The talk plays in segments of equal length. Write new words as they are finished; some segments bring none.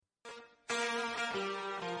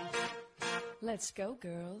Let's go,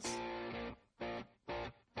 girls.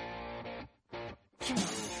 Come on.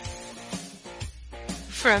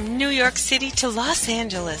 From New York City to Los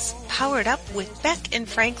Angeles, Powered Up with Beck and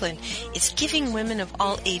Franklin is giving women of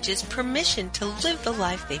all ages permission to live the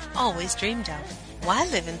life they've always dreamed of. Why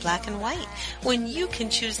live in black and white when you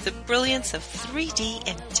can choose the brilliance of 3D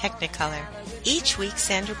and Technicolor? Each week,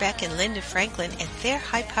 Sandra Beck and Linda Franklin and their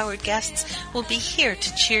high-powered guests will be here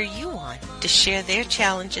to cheer you on, to share their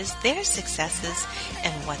challenges, their successes,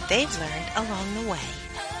 and what they've learned along the way.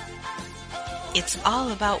 It's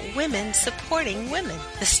all about women supporting women.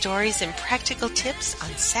 The stories and practical tips on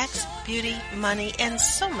sex, beauty, money, and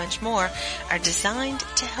so much more are designed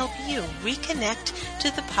to help you reconnect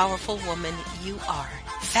to the powerful woman you are.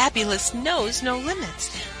 Fabulous knows no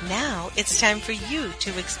limits. Now it's time for you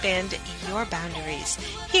to expand your boundaries.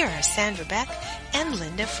 Here are Sandra Beck and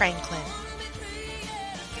Linda Franklin.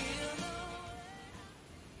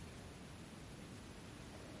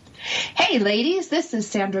 Hey ladies, this is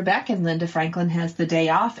Sandra Beck and Linda Franklin has the day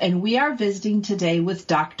off, and we are visiting today with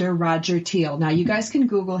Dr. Roger Teel. Now you guys can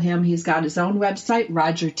Google him. He's got his own website,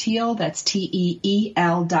 Roger Teel, that's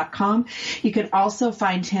TEEL.com. You can also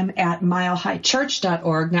find him at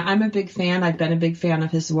milehighchurch.org. Now I'm a big fan. I've been a big fan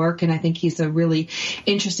of his work, and I think he's a really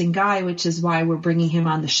interesting guy, which is why we're bringing him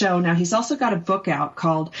on the show. Now he's also got a book out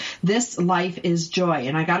called This Life is Joy,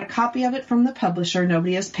 and I got a copy of it from the publisher.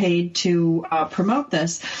 Nobody has paid to promote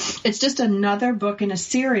this. It's just another book in a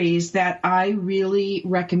series that I really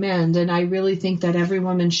recommend, and I really think that every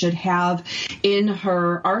woman should have in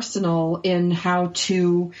her arsenal in how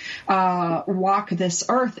to walk this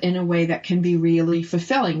earth in a way that can be really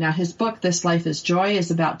fulfilling. Now, his book, This Life is Joy,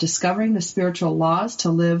 is about discovering the spiritual laws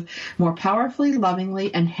to live more powerfully,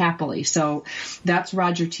 lovingly, and happily. So that's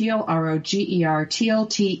Roger Teel, R-O-G-E-R, Teel,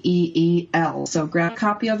 T-E-E-L. So grab a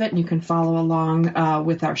copy of it, and you can follow along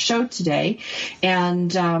with our show today.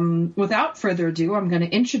 And without further ado, I'm going to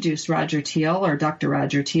introduce Roger Teel, or Dr.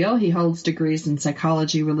 Roger Teel. He holds degrees in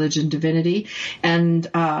psychology, religion, divinity, and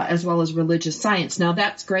as well as religious science. Now,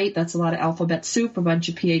 that's great. That's a lot of alphabet soup, a bunch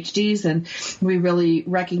of PhDs, and we really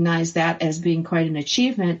recognize that as being quite an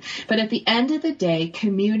achievement. But at the end of the day,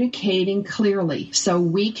 communicating clearly so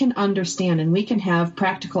we can understand and we can have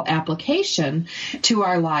practical application to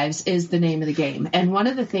our lives is the name of the game. And one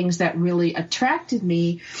of the things that really attracted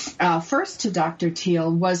me first to Dr.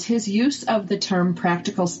 Teel was his use of the term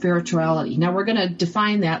practical spirituality. Now, we're going to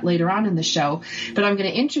define that later on in the show, but I'm going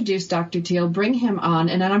to introduce Dr. Teel, bring him on,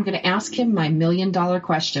 and then I'm going to ask him my million-dollar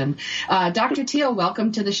question. Dr. Teel,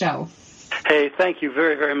 welcome to the show. Hey, thank you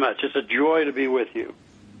very, very much. It's a joy to be with you.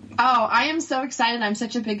 Oh, I am so excited. I'm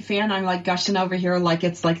such a big fan. I'm like gushing over here like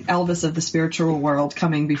it's like Elvis of the spiritual world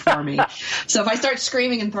coming before me. So if I start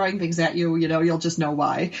screaming and throwing things at you, you'll just know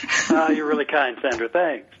why. You're really kind, Sandra.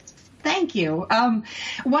 Thanks. Thank you. One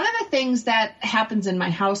of the things that happens in my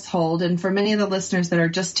household, and for many of the listeners that are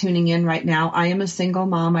just tuning in right now, I am a single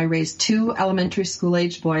mom. I raised 2 elementary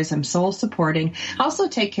school-age boys. I'm soul supporting. I also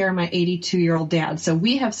take care of my 82-year-old dad. So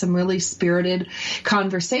we have some really spirited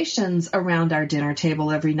conversations around our dinner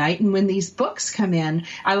table every night. And when these books come in,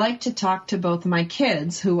 I like to talk to both my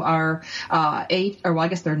kids, who are 8, or well, I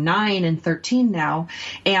guess they're 9 and 13 now,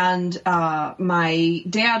 and my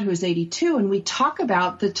dad, who's 82, and we talk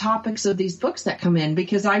about the topic of these books that come in,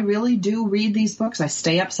 because I really do read these books. I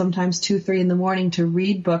stay up sometimes 2, 3 in the morning to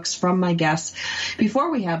read books from my guests before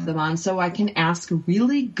we have them on, so I can ask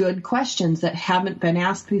really good questions that haven't been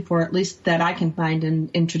asked before, at least that I can find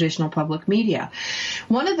in traditional public media.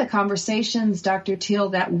 One of the conversations, Dr.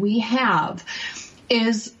 Teel, that we have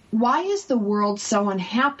is, why is the world so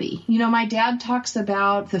unhappy? My dad talks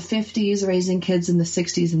about the 50s, raising kids in the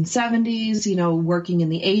 60s and 70s, working in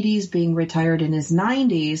the 80s, being retired in his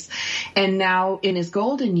 90s, and now in his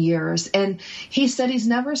golden years. And he said he's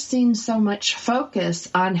never seen so much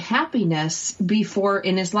focus on happiness before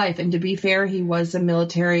in his life. And to be fair, he was a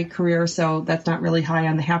military career, so that's not really high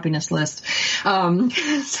on the happiness list.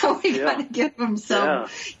 So we got to give him some,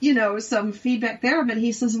 some feedback there. But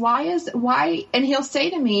he says, why? And he'll say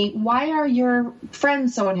to me, why are your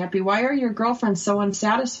friends so unhappy? Why are your girlfriends so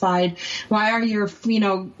unsatisfied? Why are your,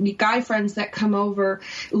 guy friends that come over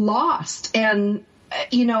lost? And,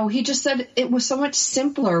 he just said it was so much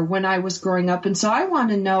simpler when I was growing up. And so I want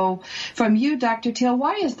to know from you, Dr. Teel,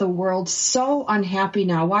 why is the world so unhappy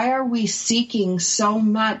now? Why are we seeking so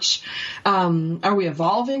much? Are we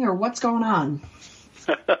evolving, or what's going on?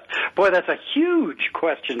 Boy, that's a huge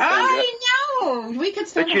question, Sandra. I know. We could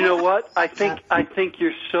spend. But you know what? I think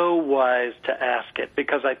you're so wise to ask it,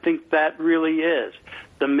 because I think that really is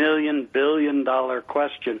the $1,000,000,000,000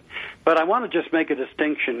 question. But I want to just make a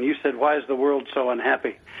distinction. You said, why is the world so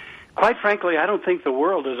unhappy? quite frankly, I don't think the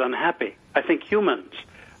world is unhappy. I think humans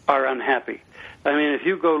are unhappy. I mean, if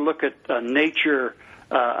you go look at nature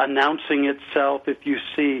announcing itself, if you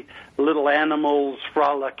see little animals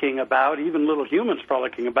frolicking about, even little humans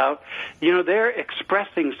frolicking about, they're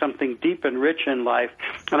expressing something deep and rich in life.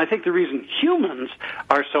 And I think the reason humans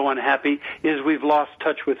are so unhappy is we've lost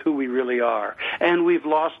touch with who we really are. And we've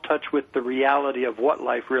lost touch with the reality of what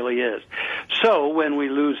life really is. So when we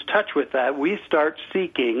lose touch with that, we start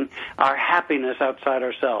seeking our happiness outside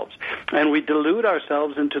ourselves. And we delude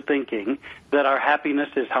ourselves into thinking that our happiness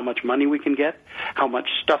is how much money we can get, how much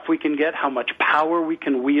stuff we can get, how much power we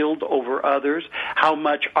can wield over others, how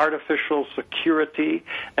much artificial security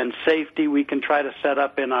and safety we can try to set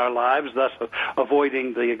up in our lives, thus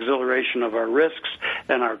avoiding the exhilaration of our risks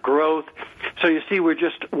and our growth. So you see, we're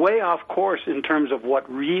just way off course in terms of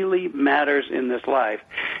what really matters in this life.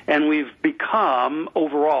 And we've become,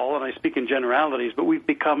 overall, and I speak in generalities, but we've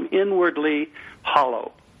become inwardly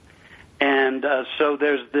hollow. And so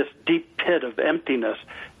there's this deep pit of emptiness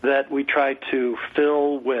that we try to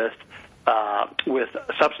fill with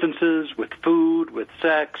substances, with food, with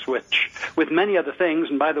sex, with many other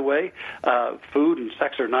things. And by the way, food and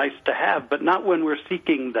sex are nice to have, but not when we're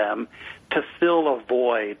seeking them to fill a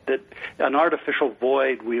void, an artificial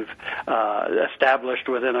void we've established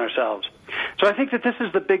within ourselves. So I think that this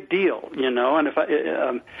is the big deal, and if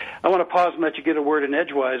I want to pause and let you get a word in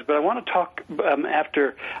edgewise, but I want to talk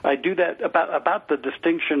after I do that about the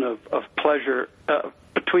distinction of pleasure,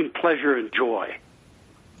 between pleasure and joy.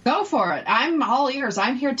 Go for it. I'm all ears.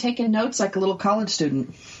 I'm here taking notes like a little college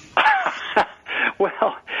student.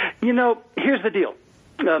 Well, here's the deal.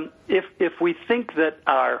 If we think that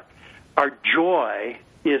our joy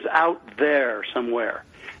is out there somewhere,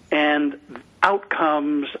 and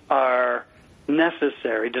outcomes are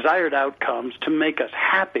necessary, desired outcomes to make us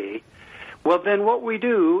happy, well, then what we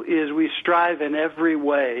do is we strive in every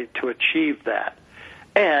way to achieve that.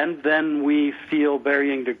 And then we feel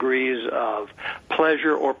varying degrees of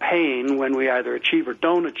pleasure or pain when we either achieve or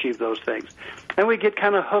don't achieve those things. And we get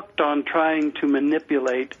kind of hooked on trying to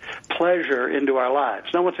manipulate pleasure into our lives.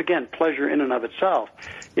 Now, once again, pleasure in and of itself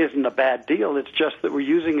isn't a bad deal. It's just that we're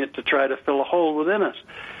using it to try to fill a hole within us.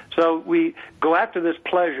 So we go after this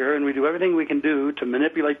pleasure, and we do everything we can do to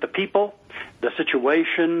manipulate the people, the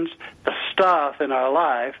situations, the stuff in our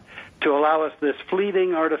life to allow us this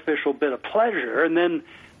fleeting artificial bit of pleasure. And then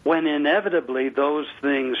when inevitably those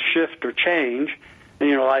things shift or change,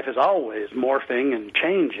 and life is always morphing and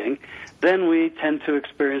changing, then we tend to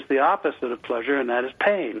experience the opposite of pleasure, and that is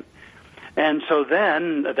pain. And so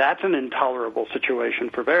then that's an intolerable situation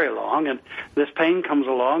for very long, and this pain comes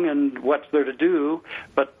along, and what's there to do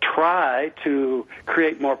but try to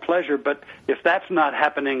create more pleasure? But if that's not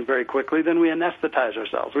happening very quickly, then we anesthetize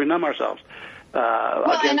ourselves, we numb ourselves.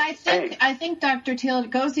 And I think, Dr. Thiel, it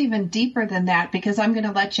goes even deeper than that, because I'm going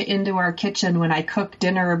to let you into our kitchen when I cook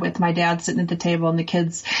dinner with my dad sitting at the table and the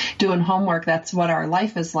kids doing homework. That's what our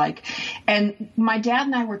life is like. And my dad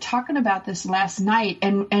and I were talking about this last night,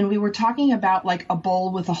 and we were talking about like a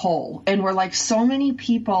bowl with a hole. And we're like, so many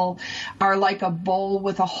people are like a bowl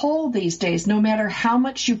with a hole these days, no matter how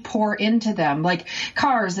much you pour into them, like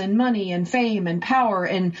cars and money and fame and power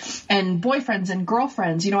and boyfriends and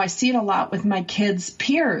girlfriends. I see it a lot with my kids'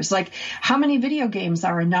 peers. Like, how many video games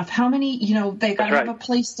are enough? How many, they got to have a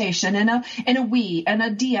PlayStation and a Wii and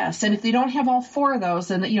a DS. And if they don't have all four of those,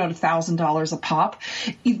 then, $1,000 a pop,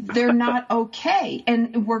 they're not okay.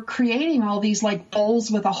 And we're creating all these like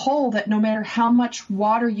bowls with a hole that no matter how much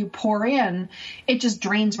water you pour in, it just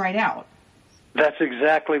drains right out. That's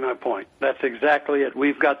exactly my point. That's exactly it.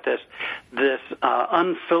 We've got this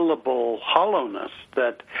unfillable hollowness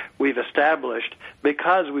that we've established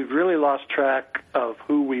because we've really lost track of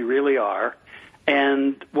who we really are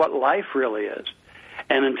and what life really is.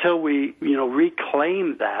 And until we,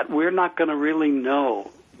 reclaim that, we're not going to really know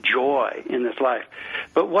joy in this life.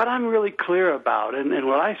 But what I'm really clear about, and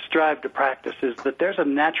what I strive to practice, is that there's a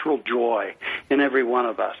natural joy in every one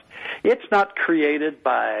of us. It's not created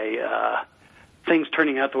by things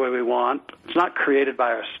turning out the way we want. It's not created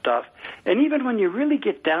by our stuff. And even when you really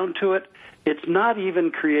get down to it, it's not even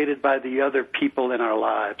created by the other people in our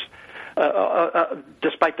lives,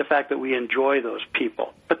 despite the fact that we enjoy those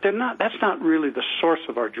people. But that's not really the source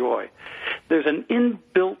of our joy. There's an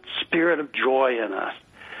inbuilt spirit of joy in us.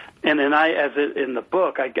 And then in the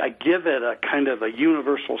book, I give it a kind of a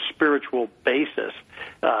universal spiritual basis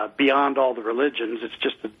beyond all the religions. It's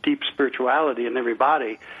just a deep spirituality in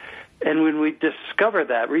everybody. And when we discover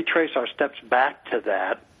that, retrace our steps back to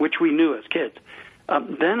that, which we knew as kids,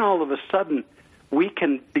 then all of a sudden we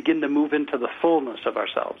can begin to move into the fullness of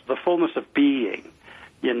ourselves, the fullness of being.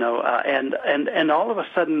 and all of a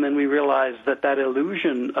sudden then we realize that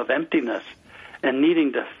illusion of emptiness and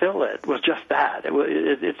needing to fill it was just that.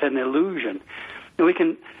 It's an illusion. And we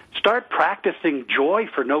can start practicing joy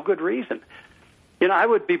for no good reason. I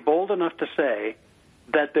would be bold enough to say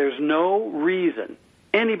that there's no reason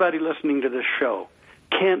anybody listening to this show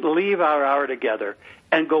can't leave our hour together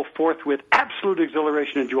and go forth with absolute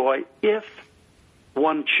exhilaration and joy if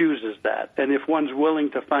one chooses that, and if one's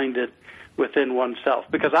willing to find it within oneself.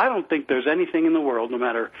 Because I don't think there's anything in the world, no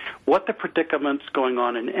matter what the predicament's going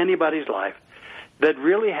on in anybody's life, that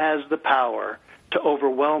really has the power to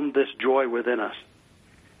overwhelm this joy within us.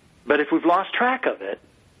 But if we've lost track of it,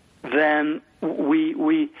 then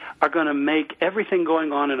we are going to make everything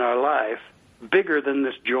going on in our life bigger than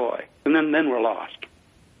this joy, and then we're lost.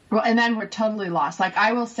 Well, and then we're totally lost. Like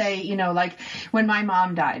I will say, like when my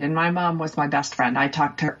mom died, and my mom was my best friend. I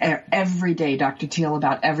talked to her every day, Dr. Teal,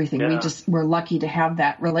 about everything. Yeah. We just were lucky to have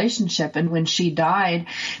that relationship. And when she died,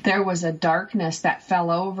 there was a darkness that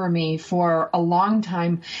fell over me for a long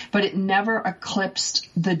time, but it never eclipsed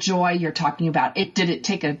the joy you're talking about. Did it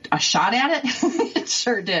take a shot at it? It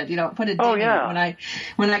sure did. It put a ding in it.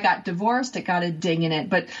 When I got divorced, it got a ding in it.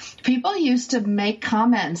 But people used to make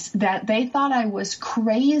comments that they thought I was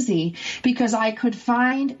crazy because I could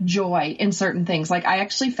find joy in certain things. Like I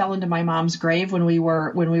actually fell into my mom's grave when we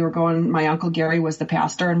were going. My Uncle Gary was the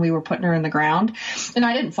pastor, and we were putting her in the ground. And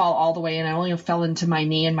I didn't fall all the way in. I only fell into my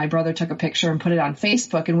knee, and my brother took a picture and put it on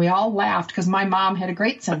Facebook, and we all laughed because my mom had a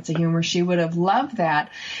great sense of humor. She would have loved that.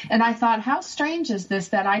 And I thought, how strange is this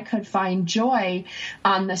that I could find joy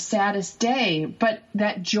on the saddest day, but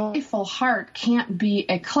that joyful heart can't be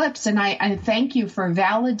eclipsed. And I thank you for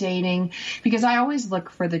validating, because I always look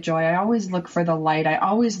for the joy. I always look for the light. I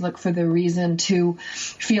always look for the reason to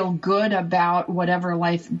feel good about whatever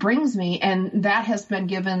life brings me. And that has been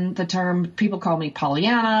given the term, people call me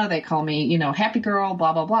Pollyanna. They call me, happy girl,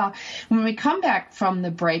 blah, blah, blah. When we come back from the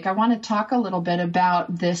break, I want to talk a little bit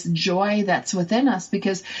about this joy that's within us,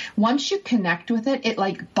 because once you connect with it, it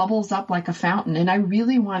like bubbles up like a fountain. And I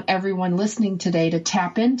really want everyone listening today to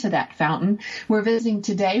tap into that fountain. We're visiting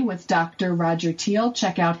today with Dr. Roger Teal.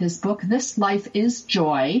 Check out his book, This Life is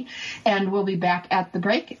Joy. And we'll be back at the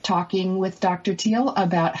break talking with Dr. Teal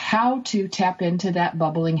about how to tap into that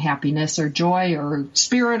bubbling happiness or joy or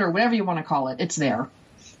spirit or whatever you want to call it. It's there.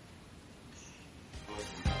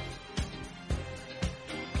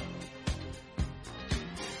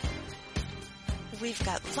 We've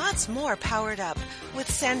got lots more Powered Up with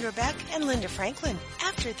Sandra Beck and Linda Franklin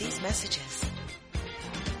after these messages.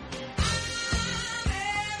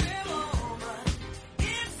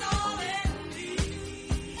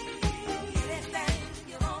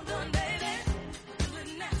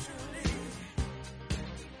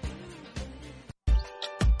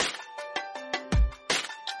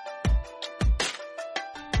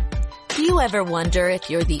 Do you ever wonder if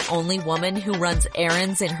you're the only woman who runs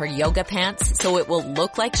errands in her yoga pants so it will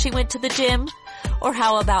look like she went to the gym? Or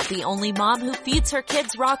how about the only mom who feeds her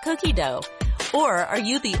kids raw cookie dough? Or are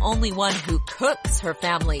you the only one who cooks her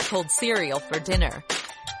family cold cereal for dinner?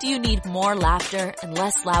 Do you need more laughter and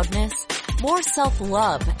less loudness? More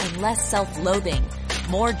self-love and less self-loathing?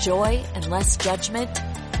 More joy and less judgment?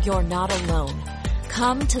 You're not alone.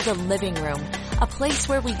 Come to the living room, a place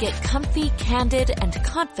where we get comfy, candid, and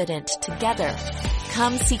confident together.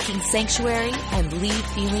 Come seeking sanctuary and leave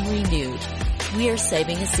feeling renewed. We're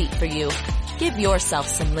saving a seat for you. Give yourself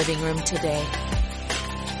some living room today.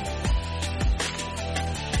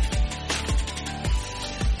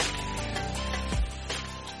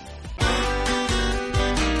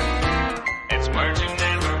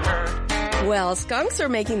 Well, skunks are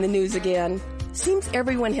making the news again. Seems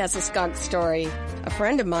everyone has a skunk story. A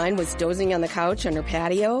friend of mine was dozing on the couch on her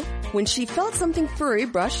patio when she felt something furry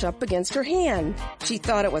brush up against her hand. She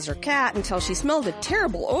thought it was her cat until she smelled a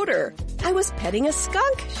terrible odor. I was petting a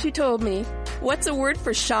skunk, she told me. What's a word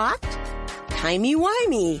for shocked?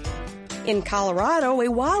 Timey-wimey. In Colorado,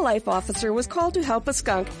 a wildlife officer was called to help a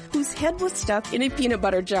skunk whose head was stuck in a peanut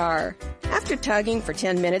butter jar. After tugging for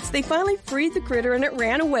 10 minutes, they finally freed the critter and it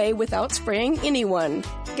ran away without spraying anyone.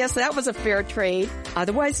 Guess that was a fair trade,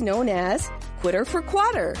 otherwise known as quitter for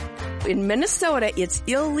quatter. In Minnesota, it's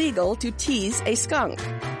illegal to tease a skunk.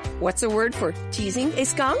 What's a word for teasing a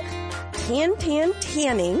skunk?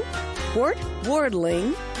 Tanning,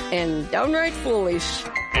 wardling, and downright foolish.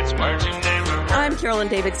 It's Marching Neighborhood. I'm Carolyn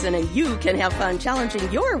Davidson, and you can have fun challenging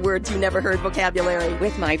your words you never heard vocabulary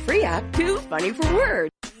with my free app, Too Funny for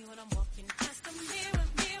Words.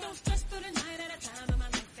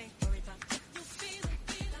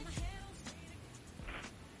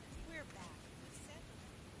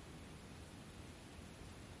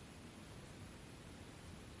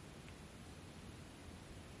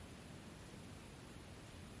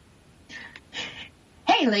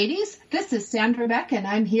 Hey ladies, this is Sandra Beck and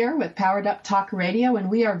I'm here with Powered Up Talk Radio, and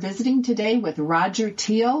we are visiting today with Roger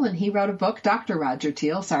Teal, and he wrote a book, Dr. Roger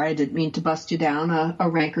Teal. Sorry, I didn't mean to bust you down a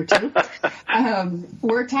rank or two.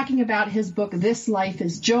 We're talking about his book, This Life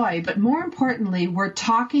is Joy, but more importantly, we're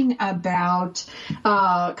talking about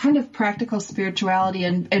kind of practical spirituality.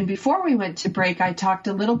 And before we went to break, I talked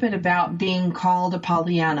a little bit about being called a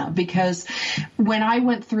Pollyanna, because when I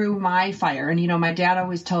went through my fire, and, my dad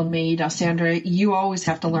always told me, Sandra, you always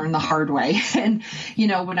have to learn the hard way. And,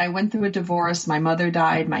 when I went through a divorce, my mother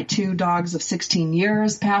died, my 2 dogs of 16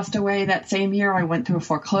 years passed away that same year. I went through a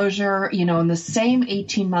foreclosure, in the same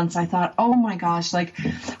 18 months, I thought, oh my gosh, like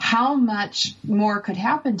how much more could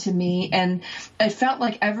happen to me? And it felt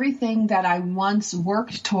like everything that I once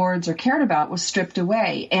worked towards or cared about was stripped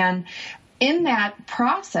away. And in that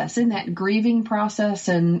process, in that grieving process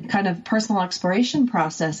and kind of personal exploration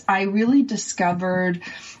process, I really discovered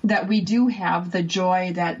that we do have the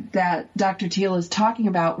joy that Dr. Teal is talking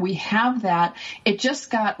about. We have that. It just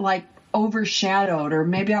got like overshadowed, or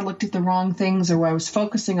maybe I looked at the wrong things, or I was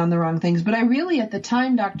focusing on the wrong things. But I really, at the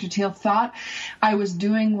time, Dr. Teal, thought I was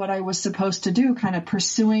doing what I was supposed to do, kind of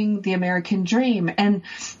pursuing the American dream. And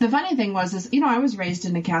the funny thing was, I was raised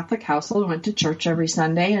in a Catholic household, went to church every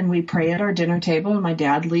Sunday, and we pray at our dinner table, and my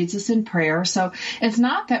dad leads us in prayer. So it's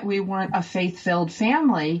not that we weren't a faith-filled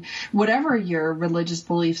family, whatever your religious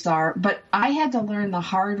beliefs are, but I had to learn the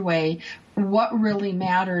hard way what really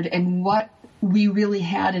mattered and what we really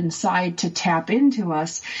had inside to tap into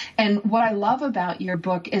us. And what I love about your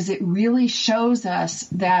book is it really shows us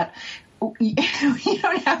that you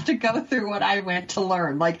don't have to go through what I went to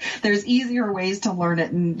learn. Like, there's easier ways to learn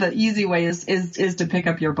it, and the easy way is to pick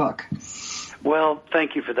up your book. Well,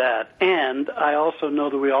 thank you for that. And I also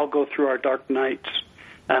know that we all go through our dark nights.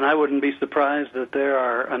 And I wouldn't be surprised that there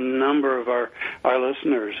are a number of our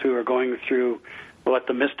listeners who are going through what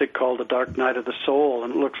the mystic called the dark night of the soul,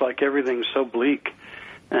 and it looks like everything's so bleak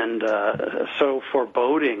and so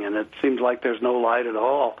foreboding, and it seems like there's no light at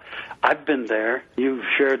all. I've been there. You've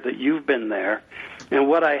shared that you've been there. And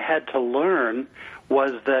what I had to learn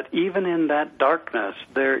was that even in that darkness,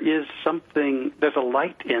 there's a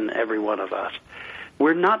light in every one of us.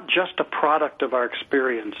 We're not just a product of our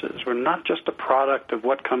experiences. We're not just a product of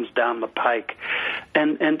what comes down the pike.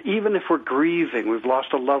 And even if we're grieving, we've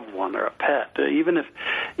lost a loved one or a pet, even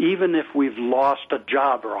if we've lost a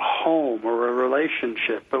job or a home or a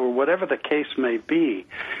relationship or whatever the case may be,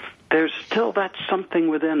 there's still that something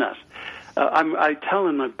within us. I tell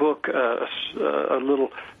in my book a little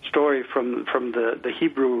story from the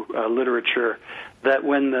Hebrew literature that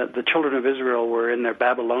when the children of Israel were in their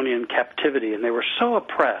Babylonian captivity and they were so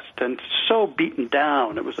oppressed and so beaten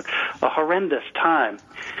down, it was a horrendous time.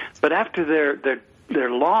 But after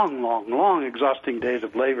their long, exhausting days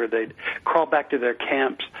of labor, they'd crawl back to their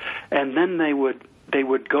camps, and then they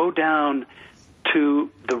would go down to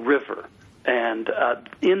the river. And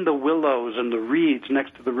in the willows and the reeds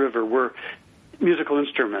next to the river were musical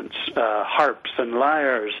instruments, harps and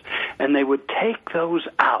lyres, and they would take those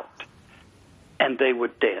out and they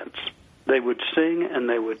would dance. They would sing and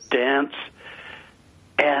they would dance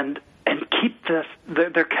and keep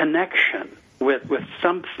their connection with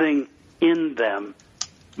something in them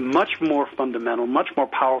much more fundamental, much more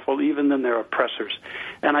powerful even than their oppressors.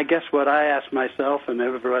 And I guess what I ask myself and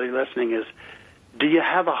everybody listening is, do you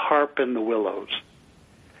have a harp in the willows?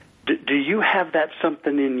 Do you have that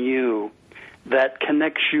something in you that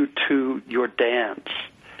connects you to your dance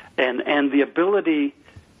and the ability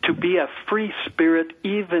to be a free spirit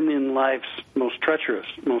even in life's most treacherous,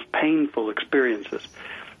 most painful experiences?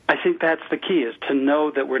 I think that's the key, is to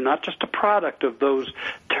know that we're not just a product of those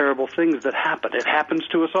terrible things that happen. It happens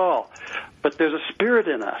to us all. But there's a spirit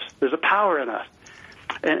in us. There's a power in us.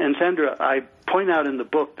 And Sandra, I point out in the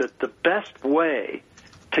book that the best way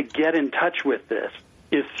to get in touch with this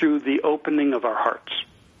is through the opening of our hearts.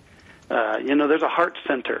 There's a heart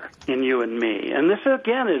center in you and me. And this,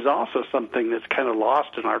 again, is also something that's kind of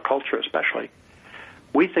lost in our culture especially.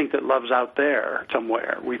 We think that love's out there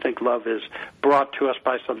somewhere. We think love is brought to us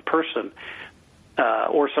by some person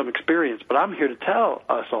or some experience. But I'm here to tell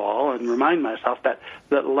us all and remind myself that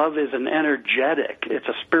love is an energetic, it's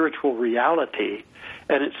a spiritual reality,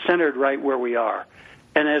 and it's centered right where we are.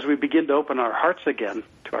 And as we begin to open our hearts again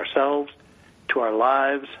to ourselves, to our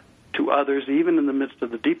lives, to others, even in the midst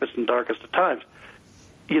of the deepest and darkest of times,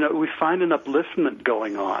 we find an upliftment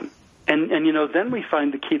going on. And then we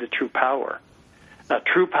find the key to true power.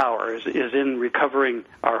 True power is in recovering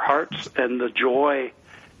our hearts and the joy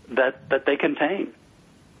that they contain.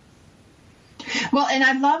 Well, and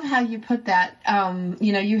I love how you put that.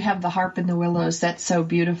 You have the harp and the willows. That's so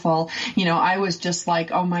beautiful. I was just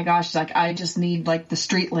like, oh my gosh, like I just need like the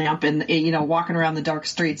street lamp and, walking around the dark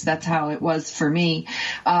streets. That's how it was for me.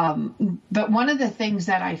 But one of the things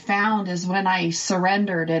that I found is when I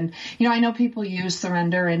surrendered, and, I know people use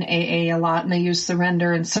surrender in AA a lot, and they use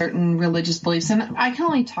surrender in certain religious beliefs. And I can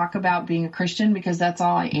only talk about being a Christian because that's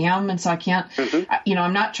all I am. And so I can't,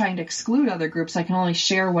 I'm not trying to exclude other groups. I can only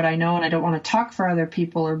share what I know, and I don't want to talk for other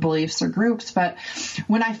people or beliefs or groups. But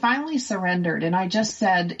when I finally surrendered and I just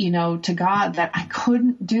said, to God that I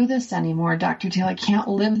couldn't do this anymore, Dr. Teal, I can't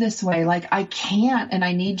live this way. Like I can't, and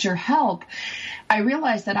I need your help. I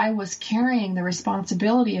realized that I was carrying the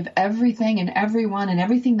responsibility of everything and everyone and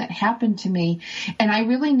everything that happened to me. And I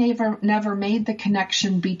really never made the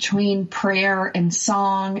connection between prayer and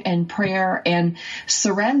song and prayer and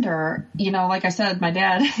surrender. Like I said, my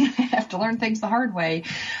dad, I have to learn things the hard way.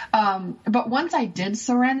 But once I did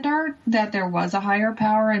surrender, that there was a higher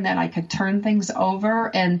power and that I could turn things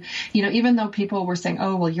over. And, even though people were saying,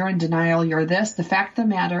 oh, well, you're in denial, you're this, the fact of the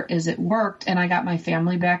matter is it worked. And I got my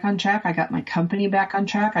family back on track. I got my company back on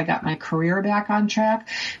track. I got my career back on track,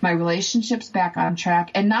 my relationships back on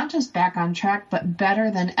track, and not just back on track, but better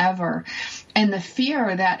than ever. And the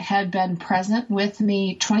fear that had been present with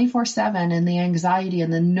me 24/7 and the anxiety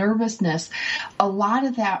and the nervousness, a lot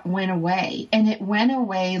of that went away, and it went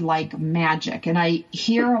away like magic. And I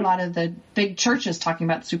hear a lot of the big churches talking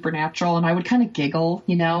about supernatural, and I would kind of giggle,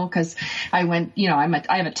 because I went,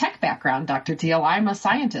 I have a tech background, Dr. Teal. I'm a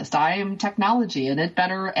scientist. I am technology, and it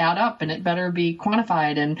better add up and it better be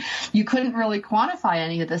quantified. And you couldn't really quantify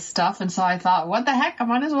any of this stuff. And so I thought, what the heck? I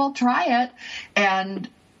might as well try it. And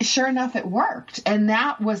sure enough, it worked. And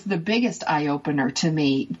that was the biggest eye-opener to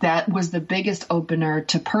me. That was the biggest opener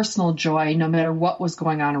to personal joy, no matter what was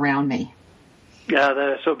going on around me. Yeah,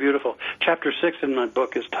 that is so beautiful. Chapter 6 in my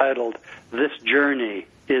book is titled, This Journey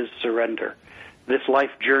is Surrender. This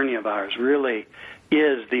life journey of ours really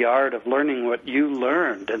is the art of learning what you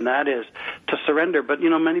learned, and that is to surrender. But,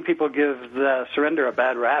 many people give the surrender a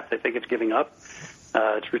bad rap. They think it's giving up.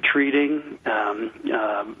 It's retreating,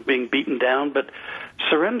 being beaten down. But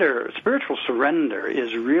surrender, spiritual surrender,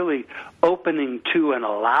 is really opening to and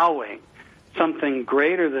allowing something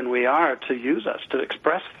greater than we are to use us, to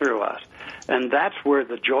express through us. And that's where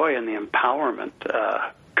the joy and the empowerment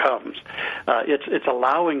comes. It's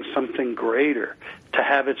allowing something greater to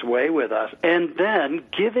have its way with us, and then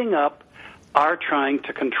giving up our trying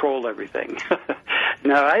to control everything.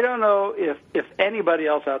 Now, I don't know if anybody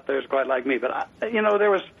else out there is quite like me, but there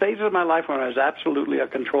was phases of my life when I was absolutely a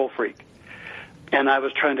control freak. And I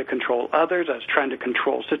was trying to control others. I was trying to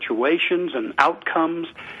control situations and outcomes,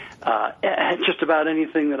 just about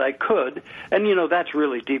anything that I could. And, that's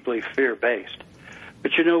really deeply fear-based.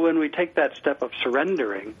 But, when we take that step of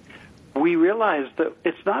surrendering, we realize that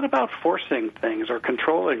it's not about forcing things or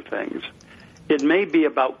controlling things. It may be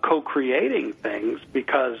about co-creating things,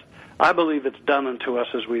 because I believe it's done unto us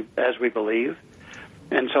as we believe.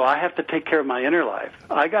 And so I have to take care of my inner life.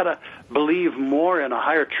 I got to believe more in a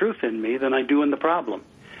higher truth in me than I do in the problem.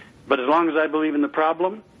 But as long as I believe in the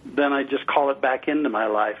problem, then I just call it back into my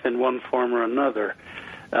life in one form or another.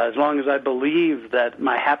 As long as I believe that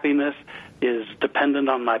my happiness is dependent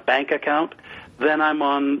on my bank account, then I'm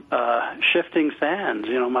on shifting sands.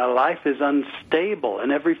 My life is unstable,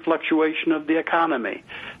 and every fluctuation of the economy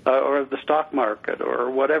or of the stock market or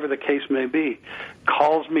whatever the case may be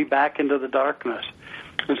calls me back into the darkness.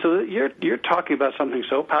 And so you're talking about something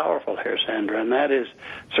so powerful here, Sandra, and that is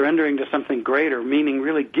surrendering to something greater, meaning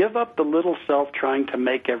really give up the little self trying to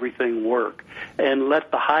make everything work and let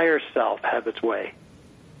the higher self have its way.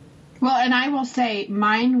 Well, and I will say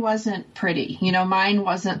mine wasn't pretty. Mine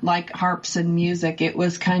wasn't like harps and music. It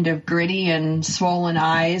was kind of gritty and swollen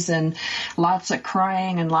eyes and lots of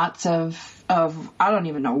crying and lots of I don't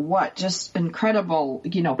even know what, just incredible,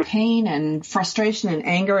 pain and frustration and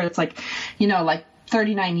anger. It's like, like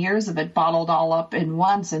 39 years of it bottled all up in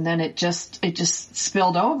once, and then it just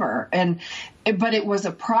spilled over. But it was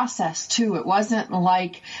a process too. It wasn't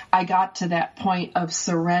like I got to that point of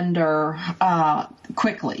surrender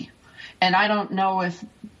quickly. And I don't know if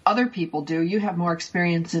other people do. You have more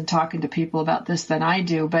experience in talking to people about this than I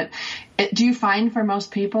do. But do you find for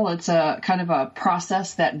most people it's a kind of a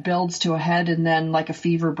process that builds to a head and then like a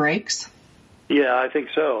fever breaks? Yeah, I think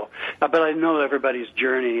so. But I know everybody's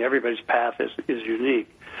journey, everybody's path is unique.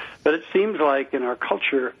 But it seems like in our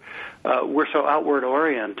culture, we're so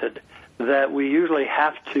outward-oriented that we usually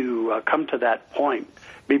have to come to that point,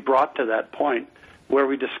 be brought to that point where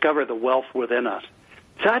we discover the wealth within us.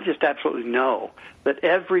 So I just absolutely know that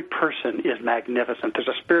every person is magnificent. There's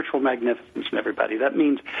a spiritual magnificence in everybody. That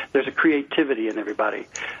means there's a creativity in everybody.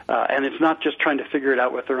 And it's not just trying to figure it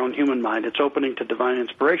out with their own human mind. It's opening to divine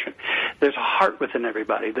inspiration. There's a heart within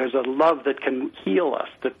everybody. There's a love that can heal us,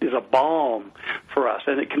 that is a balm for us,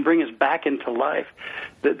 and it can bring us back into life.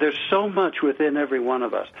 There's so much within every one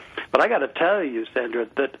of us. But I got to tell you, Sandra,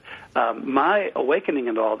 that my awakening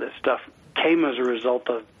into all this stuff came as a result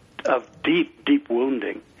of deep, deep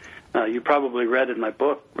wounding. You probably read in my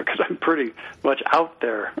book, because I'm pretty much out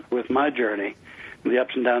there with my journey, the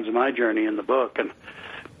ups and downs of my journey in the book. And,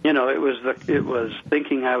 you know, it was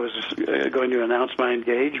thinking I was going to announce my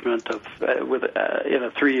engagement in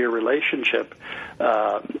a 3-year relationship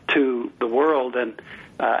to the world. And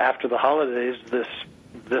after the holidays, this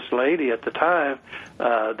lady at the time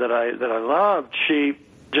that I loved, she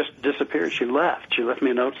just disappeared. She left. She left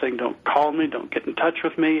me a note saying, "Don't call me. Don't get in touch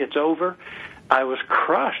with me. It's over." I was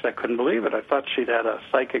crushed. I couldn't believe it. I thought she'd had a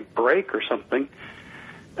psychic break or something.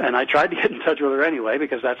 And I tried to get in touch with her anyway,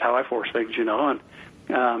 because that's how I force things, you know.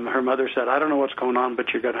 And her mother said, "I don't know what's going on,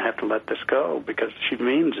 but you're going to have to let this go because she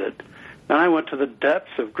means it." And I went to the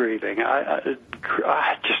depths of grieving. I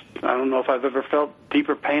don't know if I've ever felt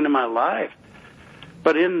deeper pain in my life.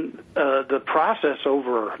 But in the process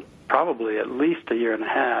over probably at least a year and a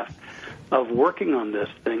half of working on this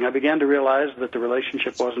thing, I began to realize that the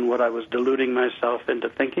relationship wasn't what I was deluding myself into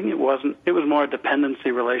thinking. It wasn't. It was more a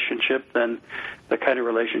dependency relationship than the kind of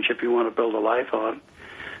relationship you want to build a life on.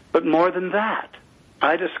 But more than that,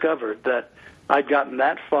 I discovered that I'd gotten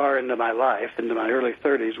that far into my life, into my early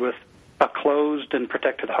 30s, with a closed and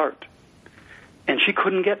protected heart. And she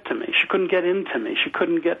couldn't get to me. She couldn't get into me. She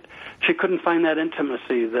couldn't find that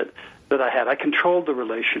intimacy that I had. I controlled the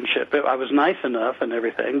relationship. I was nice enough and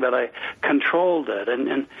everything, but I controlled it.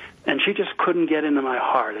 And she just couldn't get into my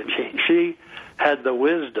heart. And she had the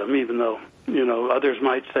wisdom, even though, you know, others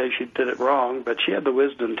might say she did it wrong, but she had the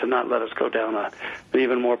wisdom to not let us go down an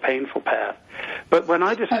even more painful path. But when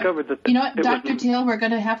I discovered that... You know what, Dr. Teal, we're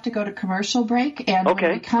going to have to go to commercial break, and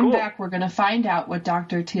when we come back, we're going to find out what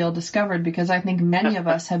Dr. Teal discovered, because I think many of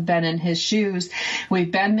us have been in his shoes.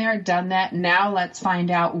 We've been there, done that. Now let's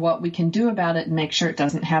find out what we can do about it and make sure it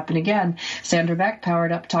doesn't happen again. Sandra Beck,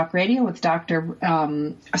 Powered Up Talk Radio with Dr.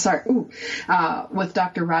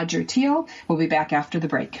 Roger Teal. We'll be back after the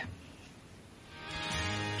break.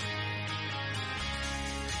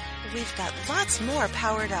 We've got lots more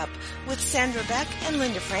Powered Up with Sandra Beck and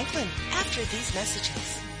Linda Franklin after these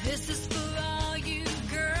messages. This is for all you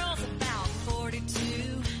girls about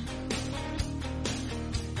 42.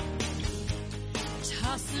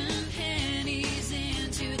 Tossing pennies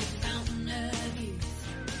into the fountain of youth.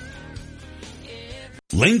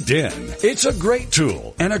 LinkedIn. It's a great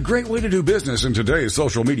tool and a great way to do business in today's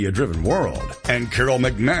social media driven world. And Carol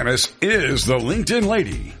McManus is the LinkedIn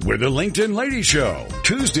Lady with the LinkedIn Lady Show.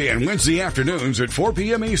 Tuesday and Wednesday afternoons at 4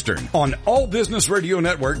 p.m. Eastern on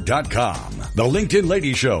allbusinessradionetwork.com. The LinkedIn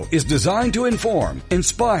Lady Show is designed to inform,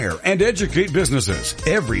 inspire, and educate businesses.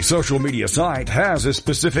 Every social media site has a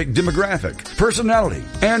specific demographic, personality,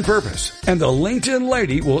 and purpose. And the LinkedIn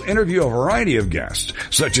Lady will interview a variety of guests,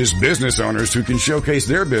 such as business owners who can showcase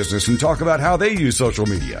their business and talk about how they use social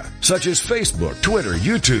media, such as Facebook, Twitter,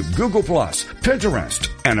 YouTube, Google+, Pinterest,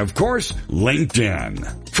 and of course,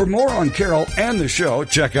 LinkedIn. For more on Carol and the show,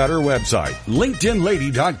 check out her website,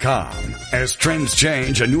 LinkedInLady.com. As trends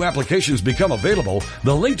change and new applications become available,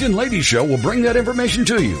 the LinkedIn Lady Show will bring that information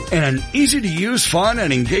to you in an easy-to-use, fun,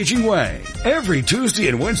 and engaging way. Every Tuesday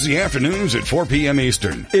and Wednesday afternoons at 4 p.m.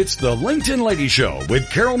 Eastern, it's the LinkedIn Lady Show with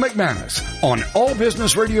Carol McManus on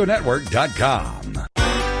allbusinessradionetwork.com.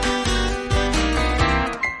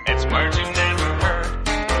 It's words you never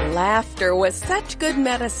heard. Laughter was such good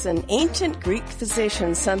medicine. Ancient Greek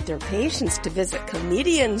physicians sent their patients to visit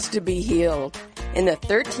comedians to be healed. In the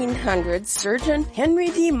 1300s, surgeon Henry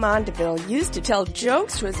D. Mondeville used to tell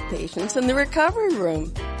jokes to his patients in the recovery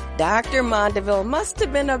room. Dr. Mondeville must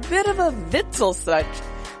have been a bit of a Witzelsuch.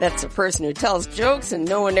 That's a person who tells jokes and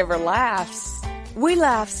no one ever laughs. We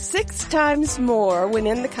laugh 6 times more when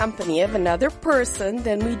in the company of another person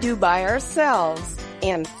than we do by ourselves,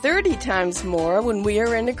 and 30 times more when we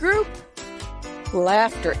are in a group.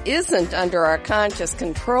 Laughter isn't under our conscious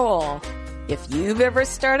control. If you've ever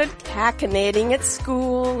started cachinnating at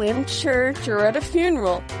school, in church, or at a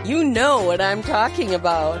funeral, you know what I'm talking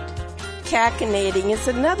about. Cachinnating is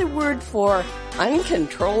another word for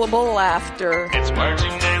uncontrollable laughter. It's words you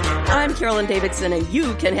never heard. I'm Carolyn Davidson, and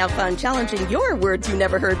you can have fun challenging your words you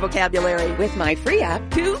never heard vocabulary with my free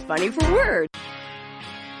app, Too Funny for Words.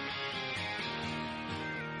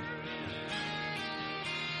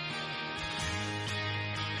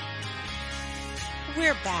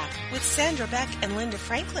 We're back with Sandra Beck and Linda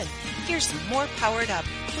Franklin. Here's some more Powered Up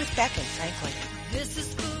with Beck and Franklin. This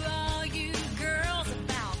is for all you girls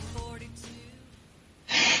about 42.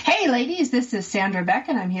 Hey ladies, this is Sandra Beck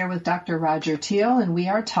and I'm here with Dr. Roger Teal, and we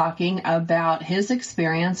are talking about his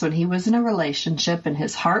experience when he was in a relationship and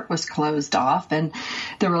his heart was closed off, and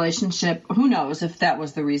the relationship, who knows if that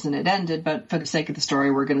was the reason it ended, but for the sake of the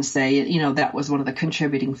story we're going to say, that was one of the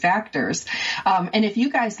contributing factors. And if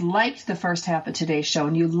you guys liked the first half of today's show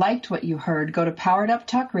and you liked what you heard, go to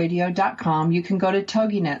powereduptalkradio.com. You can go to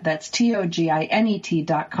TogiNet, that's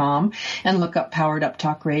TOGINET.com, and look up Powered Up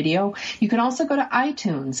Talk Radio. You can also go to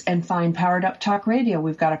iTunes and find Powered Up Talk Radio.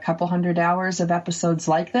 We've got a couple hundred hours of episodes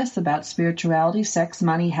like this about spirituality, sex,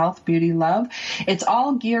 money, health, beauty, love. It's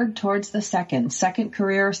all geared towards the second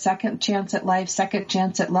career, second chance at life, second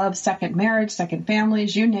chance at love, second marriage, second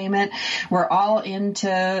families, you name it. We're all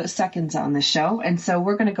into seconds on the show. And so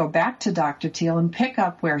we're going to go back to Dr. Teal and pick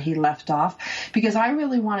up where he left off, because I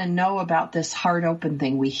really want to know about this heart open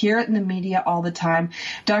thing. We hear it in the media all the time.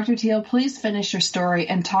 Dr. Teal, please finish your story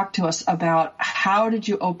and talk to us about how did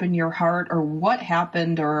you open your heart, or what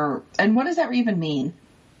happened, and what does that even mean?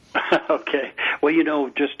 Okay. Well,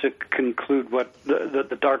 just to conclude what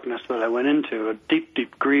the darkness that I went into, a deep,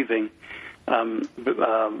 deep grieving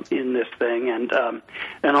in this thing, and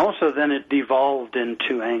also then it devolved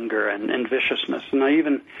into anger and viciousness. And I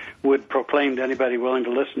even would proclaim to anybody willing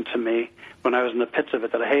to listen to me when I was in the pits of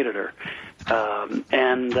it that I hated her.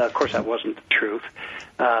 And of course that wasn't the truth.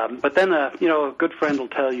 But then, a good friend will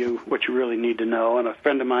tell you what you really need to know. And a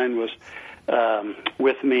friend of mine was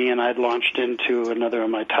with me, and I'd launched into another of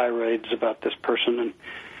my tirades about this person,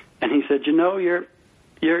 and he said, you're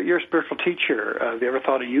a spiritual teacher. Have you ever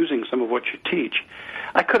thought of using some of what you teach?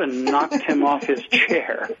 I could have knocked him off his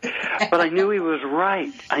chair, but I knew he was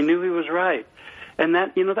right. And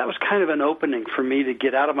that, that was kind of an opening for me to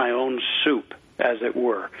get out of my own soup, as it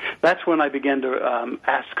were. That's when I began to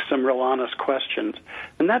ask some real honest questions.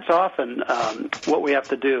 And that's often what we have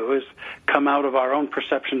to do, is come out of our own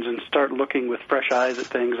perceptions and start looking with fresh eyes at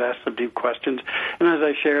things, ask some deep questions. And as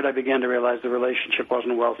I shared, I began to realize the relationship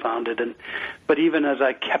wasn't well-founded. But even as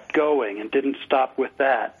I kept going and didn't stop with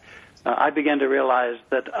that, I began to realize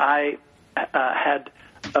that I had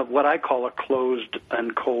what I call a closed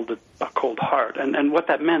and cold heart, and what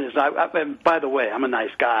that meant is, and by the way, I'm a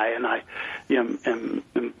nice guy, and I am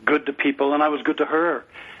good to people, and I was good to her,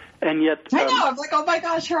 and yet I know, I'm like, oh my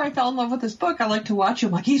gosh, here I fell in love with this book. I like to watch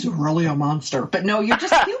him, like he's really a monster, but no, you're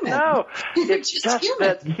just human. No, it's just human.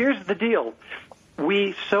 That. Here's the deal: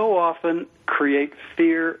 we so often create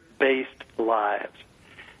fear-based lives.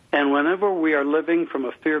 And whenever we are living from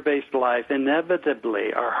a fear-based life,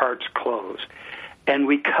 inevitably our hearts close. And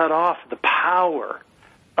we cut off the power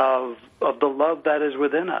of the love that is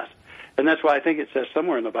within us. And that's why I think it says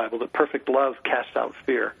somewhere in the Bible that perfect love casts out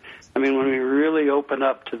fear. I mean, when we really open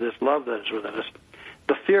up to this love that is within us,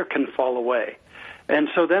 the fear can fall away. And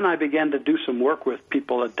so then I began to do some work with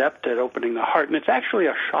people adept at opening the heart, and it's actually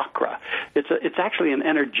a chakra. It's actually an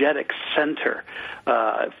energetic center,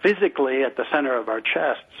 physically at the center of our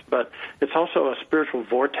chests, but it's also a spiritual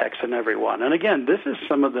vortex in everyone. And again, this is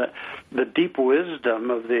some of the deep wisdom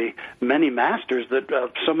of the many masters that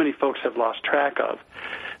so many folks have lost track of.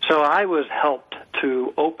 So I was helped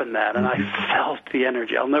to open that, and I felt the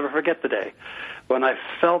energy. I'll never forget the day when I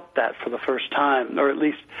felt that for the first time, or at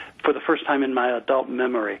least for the first time in my adult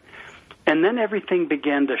memory. And then everything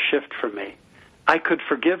began to shift for me. I could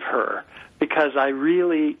forgive her because I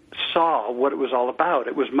really saw what it was all about.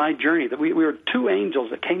 It was my journey. That we were two angels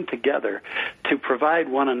that came together to provide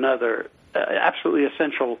one another absolutely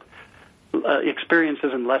essential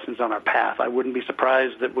experiences and lessons on our path. I wouldn't be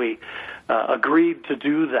surprised that we agreed to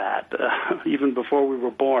do that even before we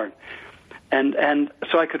were born. And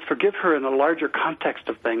so I could forgive her in a larger context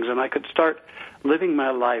of things, and I could start living my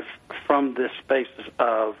life from this space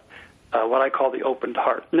of what I call the opened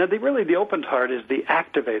heart. Now, the opened heart is the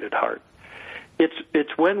activated heart.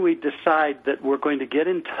 It's when we decide that we're going to get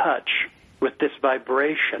in touch with this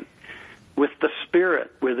vibration, with the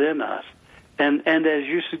spirit within us, and as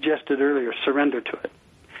you suggested earlier, surrender to it.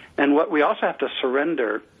 And what we also have to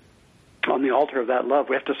surrender on the altar of that love,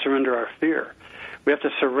 we have to surrender our fear. We have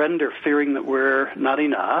to surrender fearing that we're not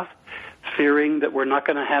enough, fearing that we're not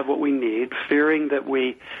going to have what we need, fearing that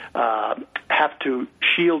we have to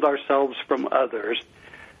shield ourselves from others.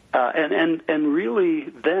 And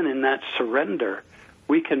really then in that surrender,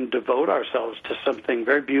 we can devote ourselves to something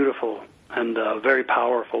very beautiful and very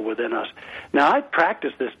powerful within us. Now, I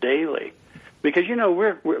practice this daily because,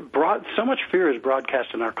 we're so much fear is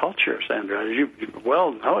broadcast in our culture, Sandra. As you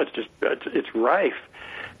well know, it's rife.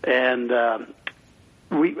 And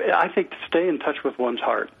I think to stay in touch with one's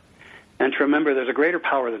heart and to remember there's a greater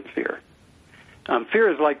power than fear.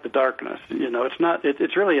 Fear is like the darkness.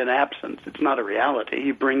 It's really an absence. It's not a reality.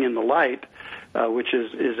 You bring in the light, which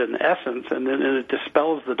is an essence, and then it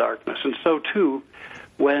dispels the darkness. And so, too,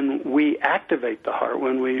 when we activate the heart,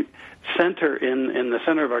 when we center in the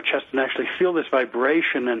center of our chest and actually feel this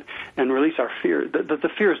vibration and release our fear,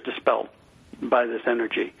 the fear is dispelled by this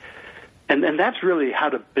energy. And that's really how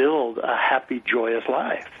to build a happy, joyous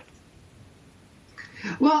life.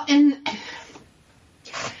 Well, in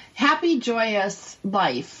happy, joyous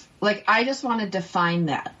life, like, I just want to define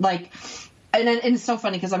that. Like, and it's so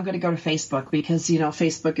funny because I'm going to go to Facebook because,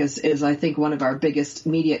 Facebook is I think one of our biggest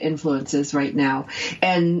media influences right now.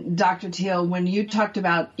 And Dr. Teal, when you talked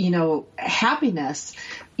about, happiness,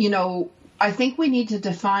 I think we need to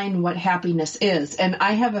define what happiness is. And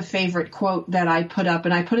I have a favorite quote that I put up,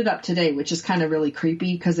 and I put it up today, which is kind of really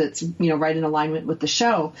creepy because it's, right in alignment with the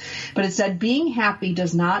show. But it said, being happy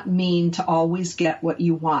does not mean to always get what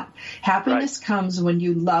you want. Happiness comes when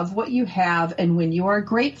you love what you have and when you are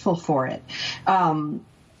grateful for it.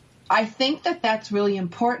 I think that that's really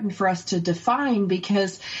important for us to define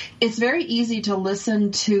because it's very easy to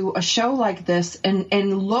listen to a show like this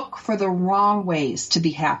and look for the wrong ways to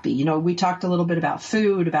be happy. We talked a little bit about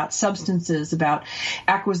food, about substances, about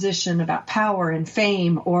acquisition, about power and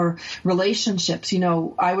fame or relationships.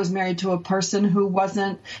 I was married to a person who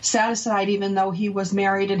wasn't satisfied even though he was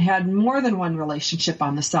married and had more than one relationship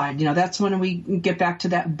on the side. That's when we get back to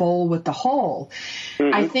that bowl with the hole.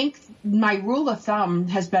 Mm-hmm. I think my rule of thumb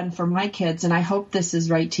has been for my kids, and I hope this is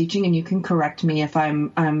right teaching, and you can correct me if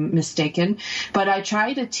I'm mistaken, but I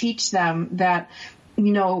try to teach them that,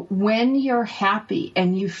 when you're happy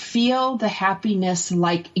and you feel the happiness,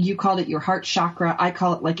 like you called it your heart chakra, I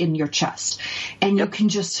call it like in your chest, and you can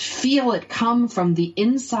just feel it come from the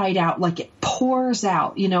inside out, like it pours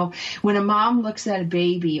out. When a mom looks at a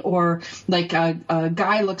baby or like a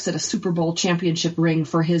guy looks at a Super Bowl championship ring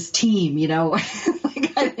for his team,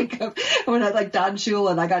 like I think of when I like Don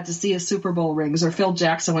Shula and I got to see his Super Bowl rings, or Phil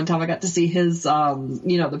Jackson one time I got to see his,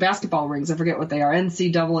 the basketball rings. I forget what they are,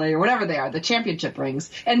 NCAA or whatever they are, the championship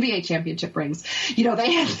rings, NBA championship rings. They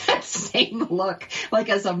have that same look, like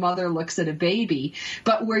as a mother looks at a baby,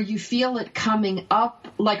 but where you feel it coming up,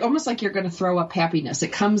 like almost like you're going to throw up happiness.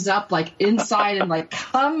 It comes up like inside and like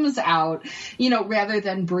comes out, rather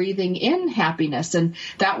than breathing in happiness. And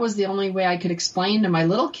that was the only way I could explain to my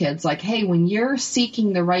little kids, like, hey, when you're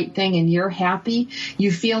seeking the right thing and you're happy,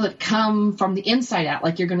 you feel it come from the inside out,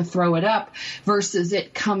 like you're going to throw it up, versus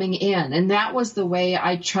it coming in. And that was the way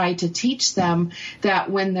I tried to teach them that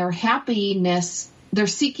when they're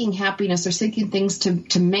seeking happiness, they're seeking things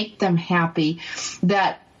to make them happy,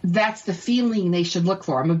 that's the feeling they should look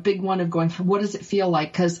for. I'm a big one of going, what does it feel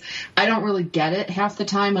like? Because I don't really get it half the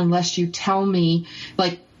time unless you tell me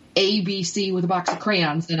like A, B, C with a box of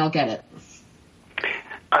crayons, then I'll get it.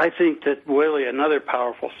 I think that really another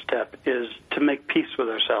powerful step is to make peace with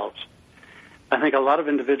ourselves. I think a lot of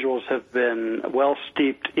individuals have been well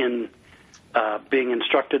steeped in being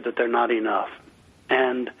instructed that they're not enough.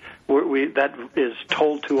 And that is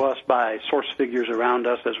told to us by source figures around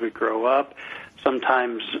us as we grow up,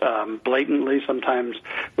 sometimes blatantly, sometimes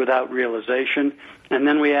without realization. And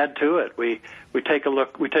then we add to it. We take a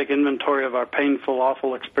look, we take inventory of our painful,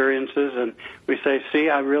 awful experiences, and we say, see,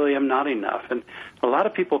 I really am not enough. And a lot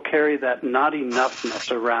of people carry that not enoughness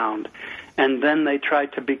around, and then they try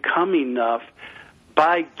to become enough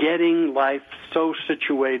by getting life so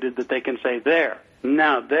situated that they can say, there,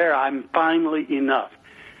 I'm finally enough.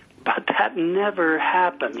 But that never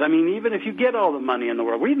happens. I mean, even if you get all the money in the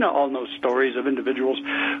world, we all know stories of individuals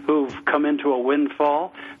who've come into a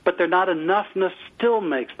windfall, but their not enoughness still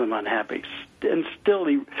makes them unhappy, and still,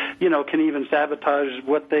 can even sabotage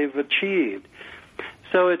what they've achieved.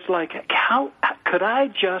 So it's like, how could I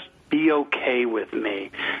just be okay with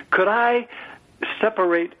me? Could I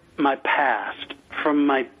separate my past from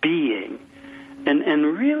my being and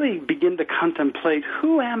really begin to contemplate,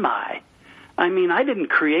 who am I? I mean, I didn't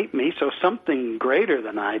create me, so something greater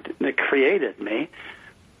than I created me.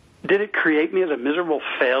 Did it create me as a miserable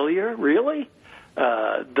failure, really?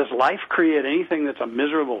 Does life create anything that's a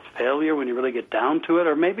miserable failure when you really get down to it?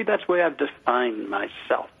 Or maybe that's the way I've defined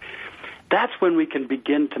myself. That's when we can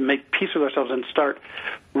begin to make peace with ourselves and start,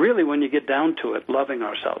 really, when you get down to it, loving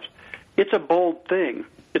ourselves. It's a bold thing.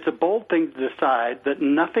 It's a bold thing to decide that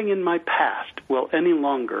nothing in my past will any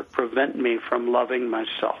longer prevent me from loving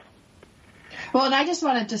myself. Well, and I just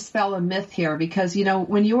want to dispel a myth here because,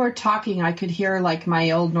 when you were talking, I could hear like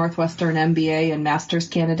my old Northwestern MBA and master's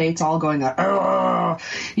candidates all going,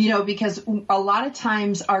 because a lot of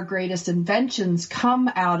times our greatest inventions come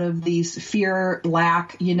out of these fear,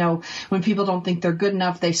 lack, when people don't think they're good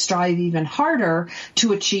enough, they strive even harder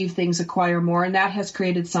to achieve things, acquire more. And that has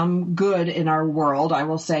created some good in our world. I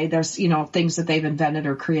will say there's, things that they've invented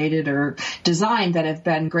or created or designed that have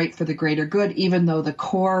been great for the greater good, even though the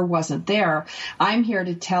core wasn't there. I'm here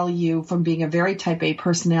to tell you from being a very type A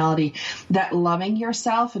personality that loving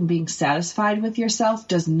yourself and being satisfied with yourself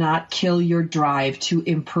does not kill your drive to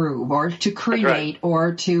improve or to create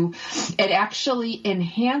or to, it actually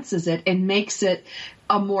enhances it and makes it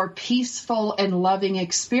a more peaceful and loving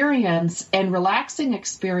experience and relaxing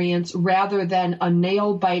experience rather than a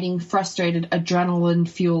nail-biting, frustrated,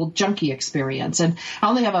 adrenaline-fueled junkie experience. And I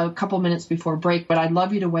only have a couple minutes before break, but I'd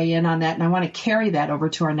love you to weigh in on that, and I want to carry that over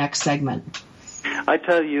to our next segment. I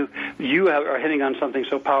tell you, you are hitting on something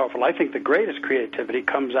so powerful. I think the greatest creativity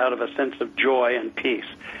comes out of a sense of joy and peace,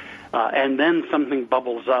 and then something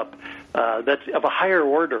bubbles up that's of a higher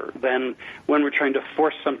order than when we're trying to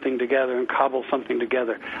force something together and cobble something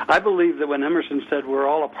together. I believe that when Emerson said we're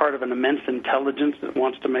all a part of an immense intelligence that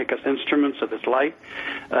wants to make us instruments of its light,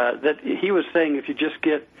 that he was saying if you just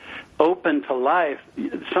get open to life,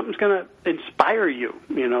 something's going to inspire you,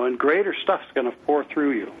 and greater stuff's going to pour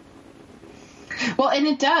through you. Well, and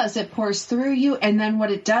it does. It pours through you, and then what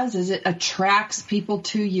it does is it attracts people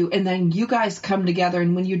to you, and then you guys come together,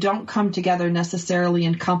 and when you don't come together necessarily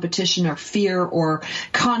in competition or fear or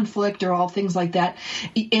conflict or all things like that,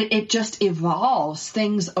 it just evolves.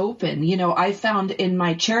 Things open. I found in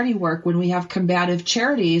my charity work when we have combative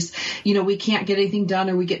charities, we can't get anything done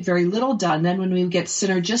or we get very little done. Then when we get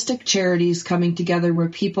synergistic charities coming together where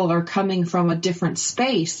people are coming from a different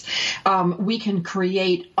space, we can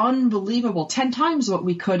create unbelievable 10 times what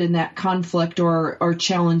we could in that conflict or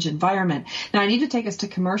challenge environment. Now, I need to take us to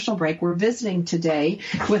commercial break. We're visiting today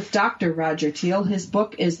with Dr. Roger Teel. His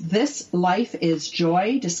book is This Life is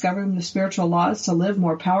Joy, Discovering the Spiritual Laws to Live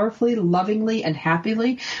More Powerfully, Lovingly, and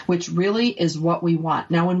Happily, which really is what we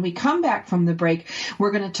want. Now, when we come back from the break,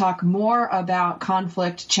 we're going to talk more about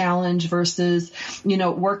conflict, challenge versus,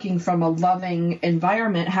 working from a loving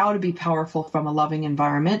environment, how to be powerful from a loving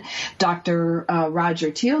environment. Dr.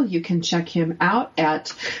 Roger Teel, you can check him out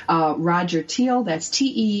at Roger Teel, that's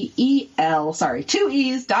TEEL,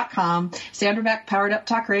 2E's.com. Sandra Beck, Powered Up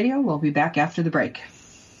Talk Radio. We'll be back after the break.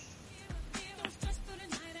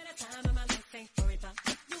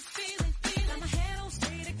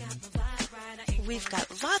 We've got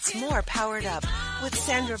lots more Powered Up with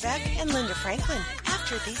Sandra Beck and Linda Franklin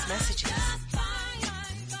after these messages.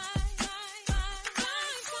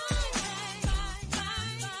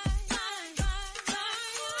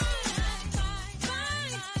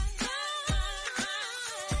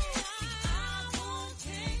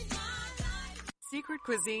 Secret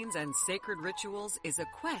Cuisines and Sacred Rituals is a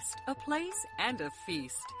quest, a place, and a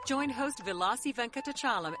feast. Join host Vilasi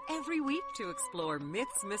Venkatachalam every week to explore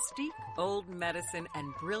myths, mystique, old medicine,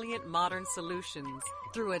 and brilliant modern solutions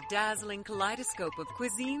through a dazzling kaleidoscope of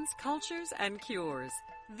cuisines, cultures, and cures.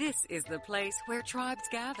 This is the place where tribes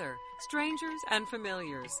gather, strangers and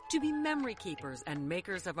familiars, to be memory keepers and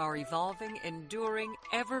makers of our evolving, enduring,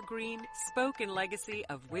 evergreen, spoken legacy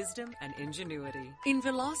of wisdom and ingenuity. In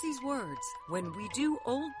Vilasi's words, when we do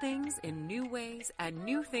old things in new ways and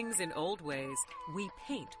new things in old ways, we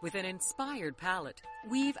paint with an inspired palette,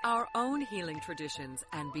 weave our own healing traditions,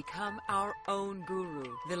 and become our own guru.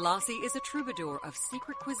 Vilasi is a troubadour of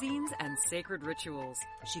secret cuisines and sacred rituals.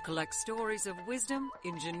 She collects stories of wisdom,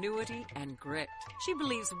 ingenuity, and grit. She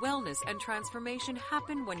believes wellness and transformation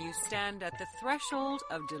happen when you stand at the threshold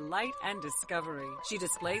of delight and discovery. She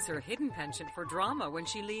displays her hidden penchant for drama when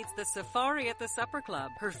she leads the Safari at the Supper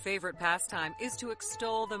Club. Her favorite pastime is to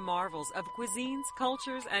extol the marvels of cuisines,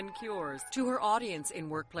 cultures, and cures. To her audience in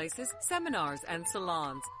workplaces, seminars, and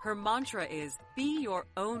salons, her mantra is, be your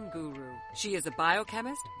own guru. She is a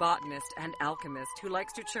biochemist, botanist, and alchemist who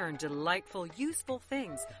likes to churn delightful, useful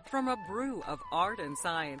things from a brew of art and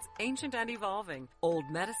science, ancient and evolving, old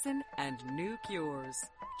medicine, and new cures.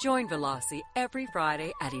 Join Vilasi every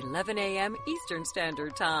Friday at 11 a.m. Eastern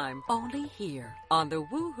Standard Time, only here on the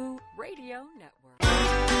Woohoo Radio Network.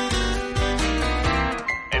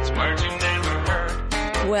 It's merging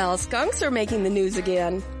neighborhood. Well, skunks are making the news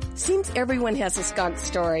again. Seems everyone has a skunk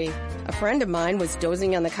story. A friend of mine was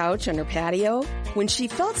dozing on the couch on her patio when she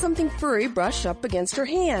felt something furry brush up against her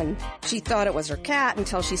hand. She thought it was her cat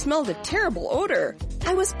until she smelled a terrible odor.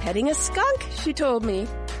 I was petting a skunk, she told me.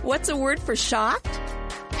 What's a word for shocked?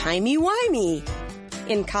 Timey-wimey.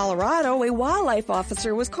 In Colorado, a wildlife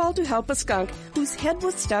officer was called to help a skunk whose head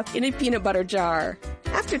was stuck in a peanut butter jar.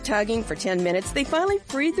 After tugging for 10 minutes, they finally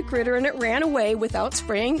freed the critter and it ran away without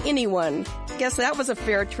spraying anyone. Guess that was a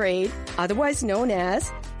fair trade, otherwise known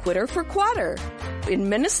as quitter for quatter. In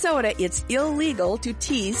Minnesota, it's illegal to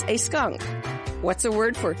tease a skunk. What's the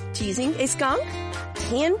word for teasing a skunk?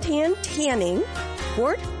 Tanning,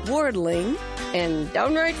 wardling, and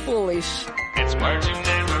downright foolish. It's words you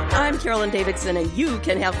never heard. I'm Carolyn Davidson, and you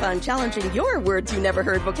can have fun challenging your words you never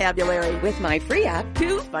heard vocabulary with my free app,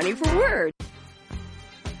 Too Funny for Words.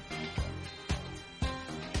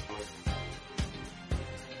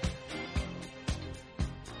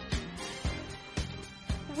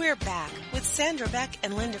 We're back with Sandra Beck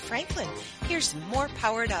and Linda Franklin. Here's more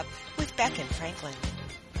Powered Up with Beck and Franklin.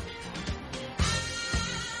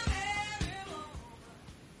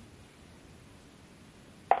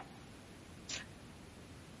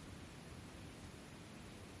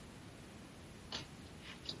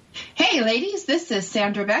 Hey ladies, this is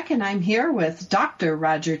Sandra Beck and I'm here with Dr.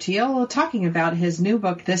 Roger Teal talking about his new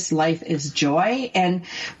book, This Life is Joy. And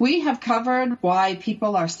we have covered why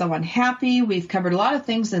people are so unhappy. We've covered a lot of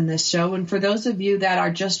things in this show. And for those of you that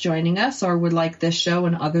are just joining us or would like this show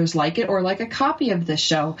and others like it or like a copy of this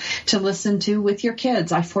show to listen to with your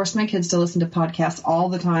kids, I force my kids to listen to podcasts all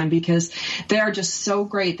the time because they are just so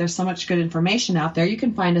great. There's so much good information out there. You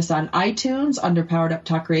can find us on iTunes under Powered Up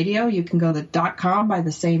Talk Radio. You can go to .com by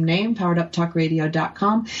the same name,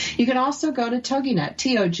 powereduptalkradio.com. You can also go to TogiNet,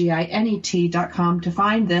 TOGINET.com to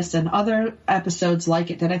find this and other episodes like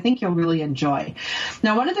it that I think you'll really enjoy.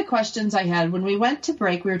 Now, one of the questions I had when we went to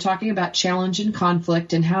break, we were talking about challenge and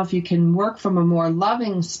conflict and how if you can work from a more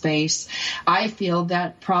loving space, I feel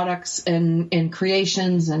that products and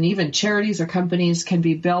creations and even charities or companies can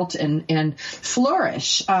be built and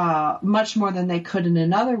flourish much more than they could in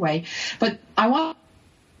another way. But I want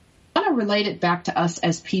to relate it back to us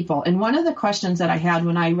as people. And one of the questions that I had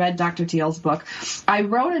when I read Dr. Teal's book, I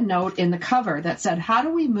wrote a note in the cover that said, how do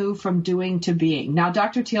we move from doing to being? Now,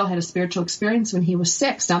 Dr. Teal had a spiritual experience when he was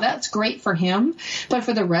 6. Now, that's great for him. But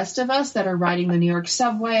for the rest of us that are riding the New York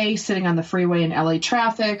subway, sitting on the freeway in LA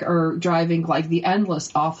traffic, or driving like the endless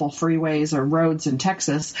awful freeways or roads in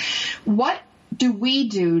Texas, what do we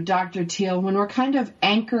do, Dr. Teal, when we're kind of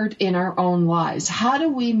anchored in our own lives? How do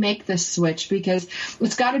we make this switch? Because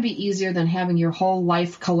it's got to be easier than having your whole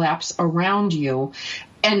life collapse around you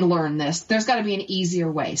and learn this. There's got to be an easier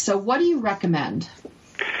way. So what do you recommend?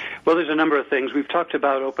 Well, there's a number of things. We've talked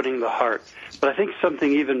about opening the heart, but I think something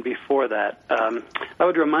even before that. I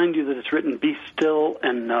would remind you that it's written, be still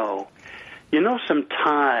and know. You know, some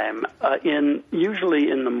time usually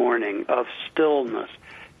in the morning of stillness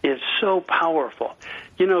is so powerful.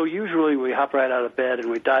 You know, usually we hop right out of bed and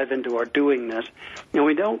we dive into our doingness, and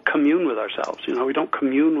we don't commune with ourselves. You know, we don't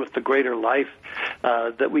commune with the greater life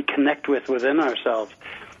that we connect with within ourselves.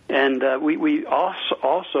 And we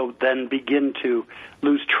also then begin to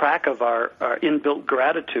lose track of our inbuilt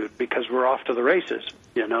gratitude because we're off to the races,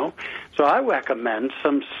 you know. So I recommend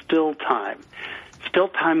some still time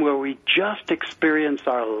where we just experience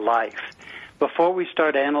our life. Before we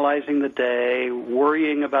start analyzing the day,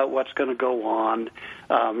 worrying about what's going to go on,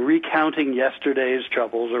 recounting yesterday's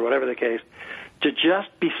troubles or whatever the case, to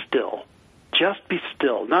just be still. Just be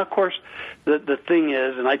still. Now, of course, the thing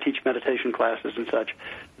is, and I teach meditation classes and such,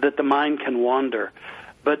 that the mind can wander.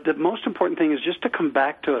 But the most important thing is just to come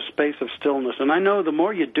back to a space of stillness. And I know the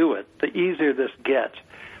more you do it, the easier this gets.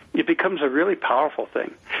 It becomes a really powerful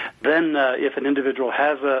thing. Then if an individual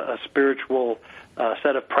has a spiritual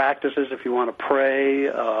set of practices, if you want to pray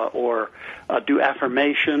or do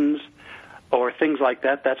affirmations or things like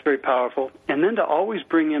that, that's very powerful. And then to always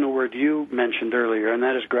bring in a word you mentioned earlier, and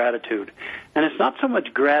that is gratitude. And it's not so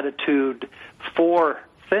much gratitude for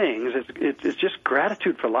things, it's just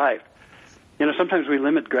gratitude for life. You know, sometimes we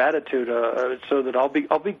limit gratitude so that I'll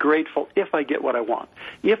be grateful if I get what I want.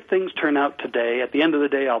 If things turn out today, at the end of the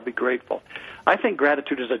day, I'll be grateful. I think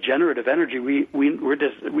gratitude is a generative energy we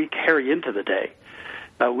carry into the day.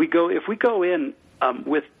 If we go in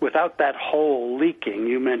without that hole leaking,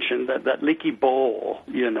 you mentioned that leaky bowl.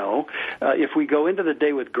 You know, if we go into the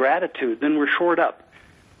day with gratitude, then we're shored up.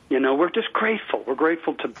 You know, we're just grateful. We're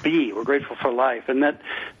grateful to be. We're grateful for life. And that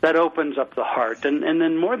opens up the heart. And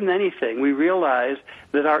then more than anything, we realize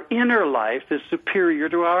that our inner life is superior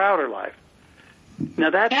to our outer life.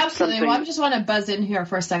 Now that's absolutely. something. Well, I just want to buzz in here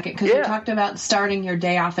for a second because Yeah. you talked about starting your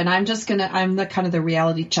day off, and I'm the kind of the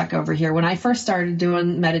reality check over here. When I first started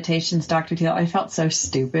doing meditations, Dr. Teal, I felt so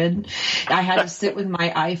stupid. I had to sit with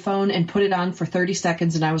my iPhone and put it on for 30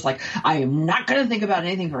 seconds, and I was like, I am not going to think about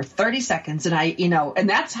anything for 30 seconds. And and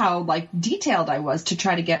that's how like detailed I was to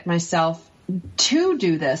try to get myself to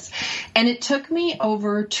do this. And it took me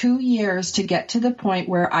over 2 years to get to the point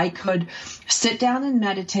where I could sit down and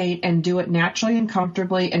meditate and do it naturally and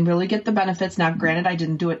comfortably and really get the benefits. Now, granted, I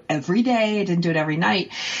didn't do it every day. I didn't do it every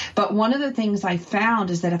night. But one of the things I found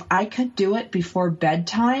is that if I could do it before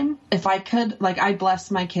bedtime, if I could, like, I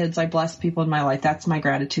bless my kids, I bless people in my life. That's my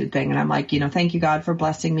gratitude thing. And I'm like, thank you, God, for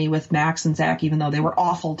blessing me with Max and Zach, even though they were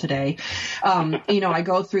awful today. I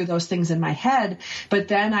go through those things in my head, but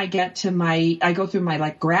then I go through my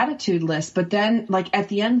like gratitude list, but then like at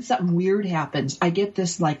the end, something weird happens. I get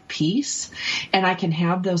this like peace, and I can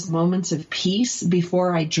have those moments of peace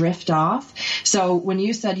before I drift off. So when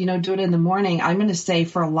you said, do it in the morning, I'm going to say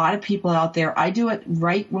for a lot of people out there, I do it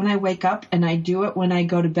right when I wake up, and I do it when I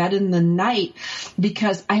go to bed in the night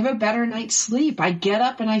because I have a better night's sleep. I get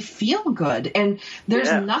up and I feel good, and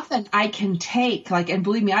there's nothing I can take. And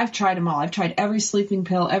believe me, I've tried them all. I've tried every sleeping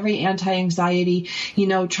pill, every anti-anxiety,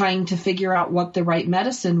 trying to figure out what the right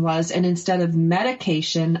medicine was. And instead of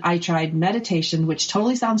medication, I tried meditation, which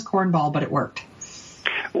totally sounds cornball, but it worked.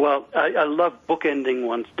 Well, I love bookending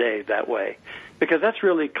one's day that way, because that's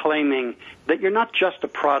really claiming that you're not just a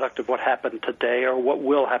product of what happened today or what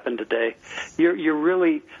will happen today. You're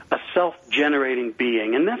really a self-generating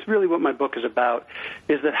being. And that's really what my book is about,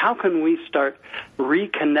 is that how can we start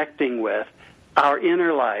reconnecting with our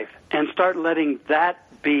inner life and start letting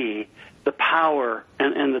that be the power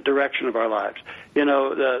and the direction of our lives.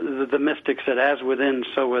 The mystic said, as within,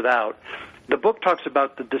 so without. The book talks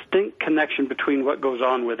about the distinct connection between what goes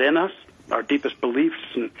on within us, our deepest beliefs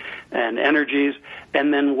and energies,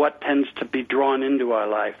 and then what tends to be drawn into our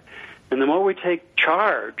life. And the more we take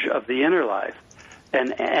charge of the inner life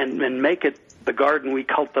and make it the garden we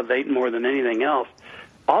cultivate more than anything else,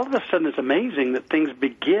 all of a sudden it's amazing that things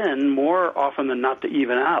begin more often than not to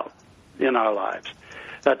even out in our lives.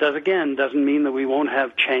 That doesn't mean that we won't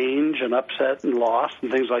have change and upset and loss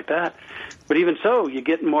and things like that. But even so, you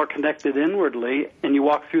get more connected inwardly, and you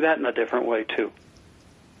walk through that in a different way, too.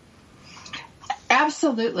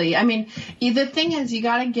 Absolutely. I mean, the thing is, you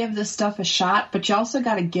got to give this stuff a shot, but you also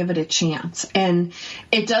got to give it a chance. And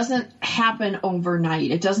it doesn't happen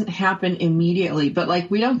overnight. It doesn't happen immediately. But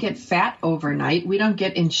like, we don't get fat overnight. We don't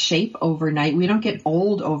get in shape overnight. We don't get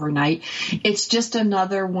old overnight. It's just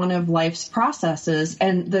another one of life's processes.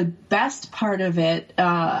 And the best part of it,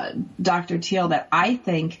 Dr. Teal, that I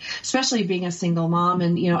think, especially being a single mom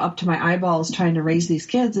and, up to my eyeballs trying to raise these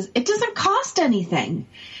kids, is it doesn't cost anything.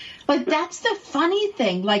 Like, that's the funny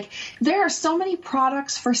thing. Like, there are so many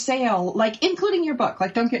products for sale, like, including your book.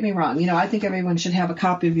 Like, don't get me wrong. I think everyone should have a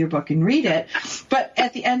copy of your book and read it. But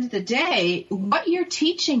at the end of the day, what you're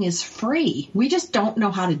teaching is free. We just don't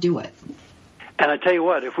know how to do it. And I tell you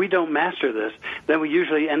what, if we don't master this, then we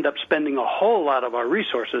usually end up spending a whole lot of our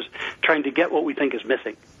resources trying to get what we think is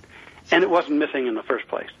missing. And it wasn't missing in the first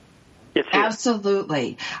place.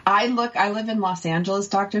 Absolutely. I live in Los Angeles,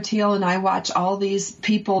 Dr. Teal, and I watch all these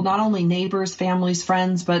people, not only neighbors, families,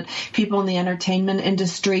 friends, but people in the entertainment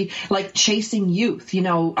industry, like chasing youth.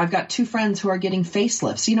 I've got 2 friends who are getting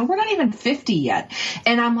facelifts. We're not even 50 yet.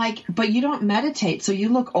 And I'm like, but you don't meditate, so you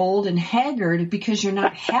look old and haggard because you're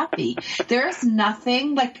not happy. There's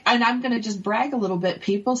nothing and I'm going to just brag a little bit.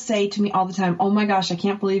 People say to me all the time, oh my gosh, I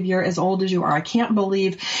can't believe you're as old as you are. I can't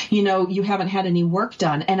believe, you haven't had any work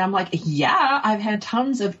done. And I'm like, yeah, I've had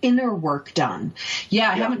tons of inner work done. Yeah,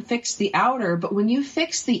 I haven't fixed the outer, but when you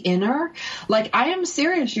fix the inner, like, I am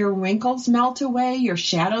serious, your wrinkles melt away, your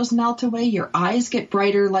shadows melt away, your eyes get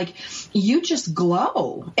brighter, like, you just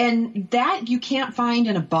glow. And that you can't find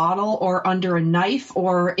in a bottle or under a knife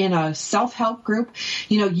or in a self-help group.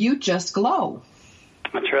 You just glow.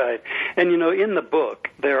 That's right. And, in the book,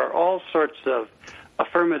 there are all sorts of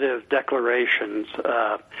affirmative declarations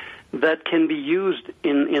that can be used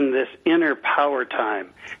in this inner power time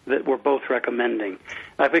that we're both recommending.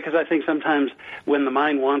 Because I think sometimes when the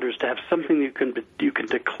mind wanders, to have something you can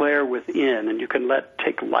declare within and you can let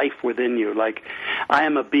take life within you, like, I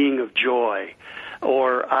am a being of joy,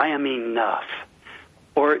 or I am enough,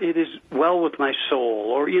 or it is well with my soul,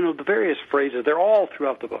 or, the various phrases, they're all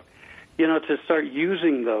throughout the book. To start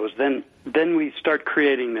using those, then we start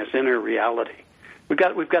creating this inner reality. We've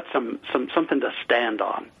got something to stand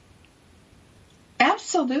on.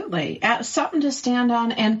 Absolutely. Something to stand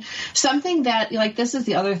on, and something that, like, this is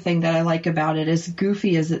the other thing that I like about it, as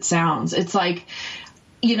goofy as it sounds. It's like,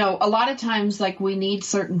 you know, a lot of times, like, we need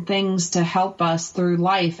certain things to help us through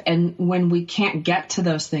life, and when we can't get to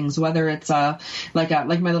those things, whether it's like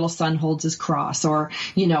my little son holds his cross, or,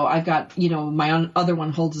 you know, I've got, you know, my own other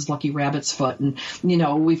one holds his lucky rabbit's foot, and, you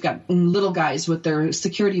know, we've got little guys with their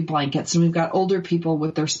security blankets, and we've got older people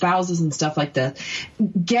with their spouses and stuff like that.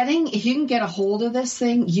 If you can get a hold of this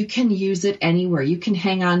thing, you can use it anywhere. You can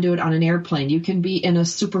hang on to it on an airplane. You can be in a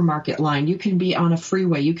supermarket line. You can be on a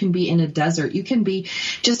freeway. You can be in a desert. You can be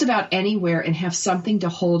just about anywhere and have something to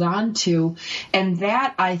hold on to. And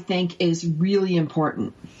that, I think, is really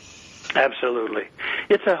important. Absolutely.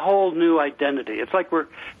 It's a whole new identity. It's like we're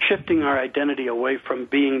shifting our identity away from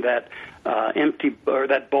being that empty, or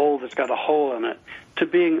that bowl that's got a hole in it, to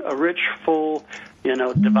being a rich, full, you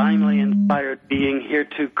know, divinely inspired being here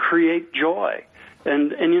to create joy.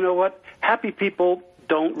 And you know what? Happy people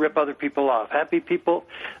don't rip other people off. Happy people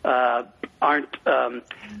aren't,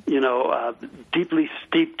 deeply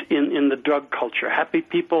steeped in the drug culture. Happy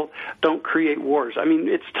people don't create wars. I mean,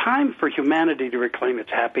 it's time for humanity to reclaim its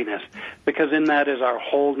happiness, because in that is our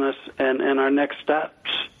wholeness and our next steps.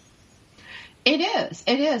 It is.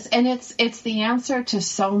 And it's the answer to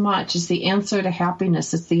so much. It's the answer to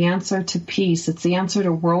happiness. It's the answer to peace. It's the answer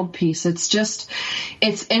to world peace. It's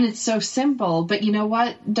so simple. But you know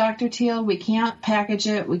what, Dr. Teal? We can't package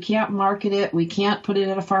it. We can't market it. We can't put it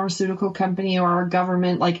at a pharmaceutical company or our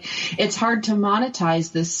government. Like, it's hard to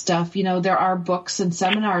monetize this stuff. You know, there are books and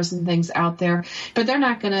seminars and things out there, but they're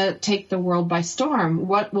not going to take the world by storm.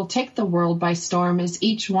 What will take the world by storm is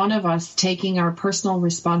each one of us taking our personal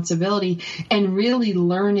responsibility and really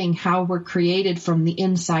learning how we're created from the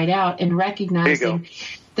inside out, and recognizing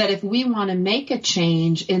that if we want to make a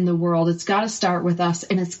change in the world, it's got to start with us,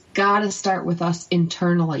 and it's got to start with us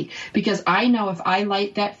internally. Because I know if I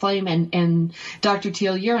light that flame, and Dr.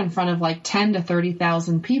 Teal, you're in front of like 10 to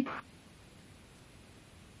 30,000 people.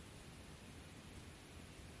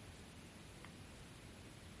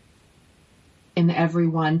 In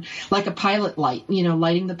everyone, like a pilot light, you know,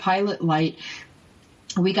 lighting the pilot light,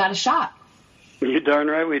 we got a shot. You're darn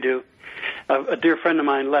right we do. A dear friend of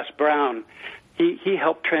mine, Les Brown, he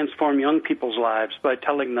helped transform young people's lives by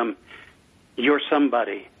telling them, you're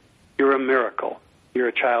somebody, you're a miracle, you're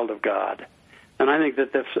a child of God. And I think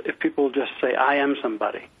that if people just say, I am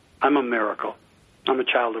somebody, I'm a miracle, I'm a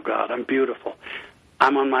child of God, I'm beautiful,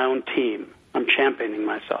 I'm on my own team, I'm championing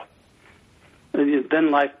myself, then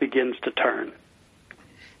life begins to turn.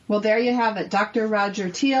 Well, there you have it. Dr. Roger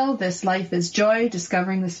Teal, This Life is Joy,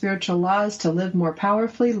 Discovering the Spiritual Laws to Live More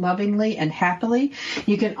Powerfully, Lovingly, and Happily.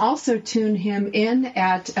 You can also tune him in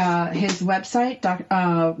at his website,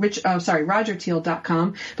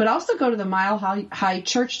 rogerteal.com, but also go to the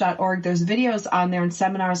milehighchurch.org. There's videos on there and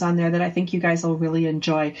seminars on there that I think you guys will really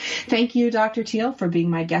enjoy. Thank you, Dr. Teal, for being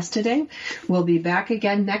my guest today. We'll be back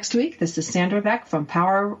again next week. This is Sandra Beck from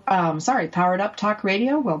Powered Up Talk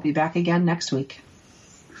Radio. We'll be back again next week.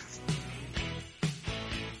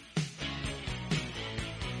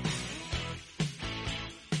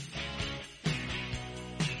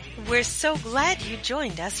 We're so glad you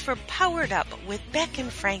joined us for Powered Up with Beck and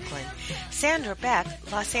Franklin. Sandra Beck,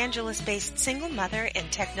 Los Angeles-based single mother and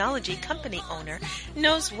technology company owner,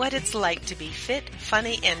 knows what it's like to be fit,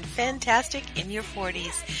 funny, and fantastic in your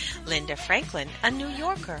 40s. Linda Franklin, a New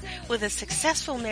Yorker with a successful marriage,